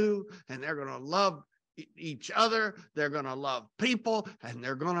love you, and they're going to love each other. They're going to love people, and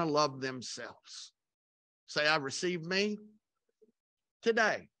they're going to love themselves. Say, I receive me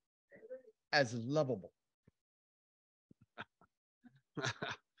today as lovable.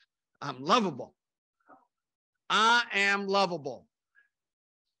 I'm lovable. I am lovable.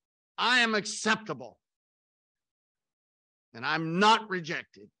 I am acceptable. And I'm not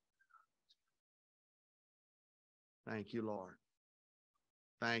rejected. Thank you, Lord.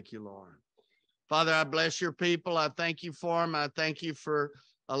 Thank you, Lord. Father, I bless your people. I thank you for them. I thank you for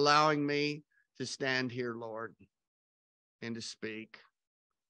allowing me to stand here, Lord, and to speak.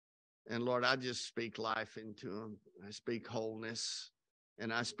 And Lord, I just speak life into them. I speak wholeness,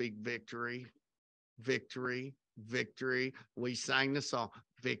 and I speak victory, victory, victory. We sang the song,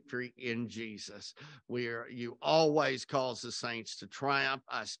 Victory in Jesus. You always cause the saints to triumph.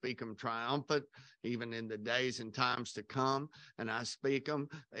 I speak them triumphant, even in the days and times to come. And I speak them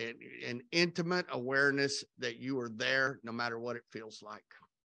in intimate awareness that you are there no matter what it feels like.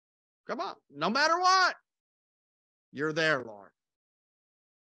 Come on, no matter what, you're there, Lord.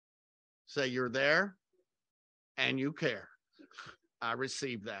 Say you're there and you care. I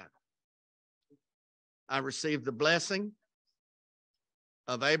receive that. I receive the blessing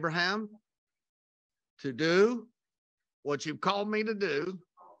of Abraham to do what you've called me to do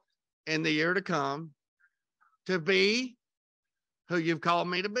in the year to come, to be who you've called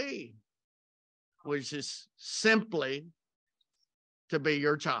me to be, which is simply to be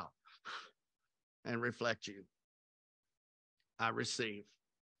your child and reflect you. I receive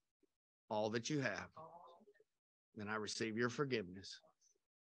all that you have, and I receive your forgiveness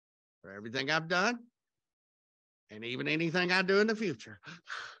for everything I've done and even anything I do in the future.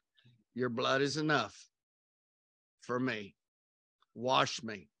 Your blood is enough for me. Wash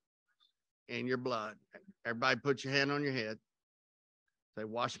me in your blood. Everybody put your hand on your head. Say,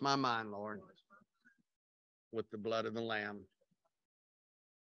 wash my mind, Lord, with the blood of the Lamb.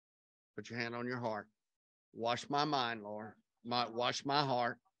 Put your hand on your heart. Wash my mind, Lord. Wash my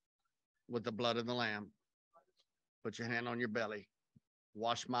heart with the blood of the Lamb. Put your hand on your belly.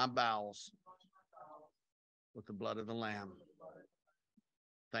 Wash my bowels with the blood of the Lamb.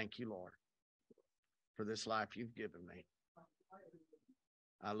 Thank you, Lord, for this life you've given me.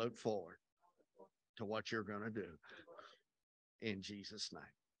 I look forward to what you're going to do in Jesus'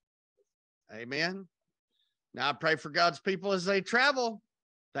 name. Amen. Now I pray for God's people as they travel.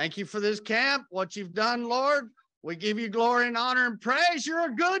 Thank you for this camp, what you've done, Lord. We give you glory and honor and praise.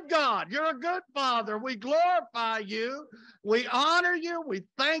 You're a good God. You're a good Father. We glorify you. We honor you. We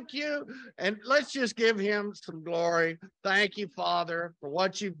thank you. And let's just give him some glory. Thank you, Father, for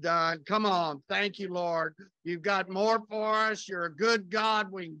what you've done. Come on. Thank you, Lord. You've got more for us. You're a good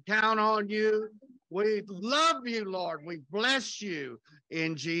God. We can count on you. We love you, Lord. We bless you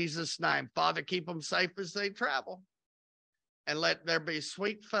in Jesus' name. Father, keep them safe as they travel. And let there be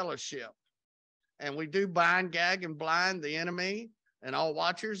sweet fellowship. And we do bind, gag, and blind the enemy and all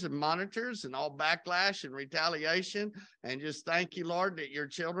watchers and monitors and all backlash and retaliation. And just thank you, Lord, that your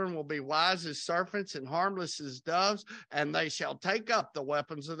children will be wise as serpents and harmless as doves, and they shall take up the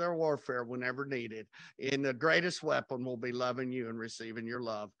weapons of their warfare whenever needed. And the greatest weapon will be loving you and receiving your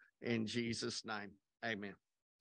love. In Jesus' name, amen.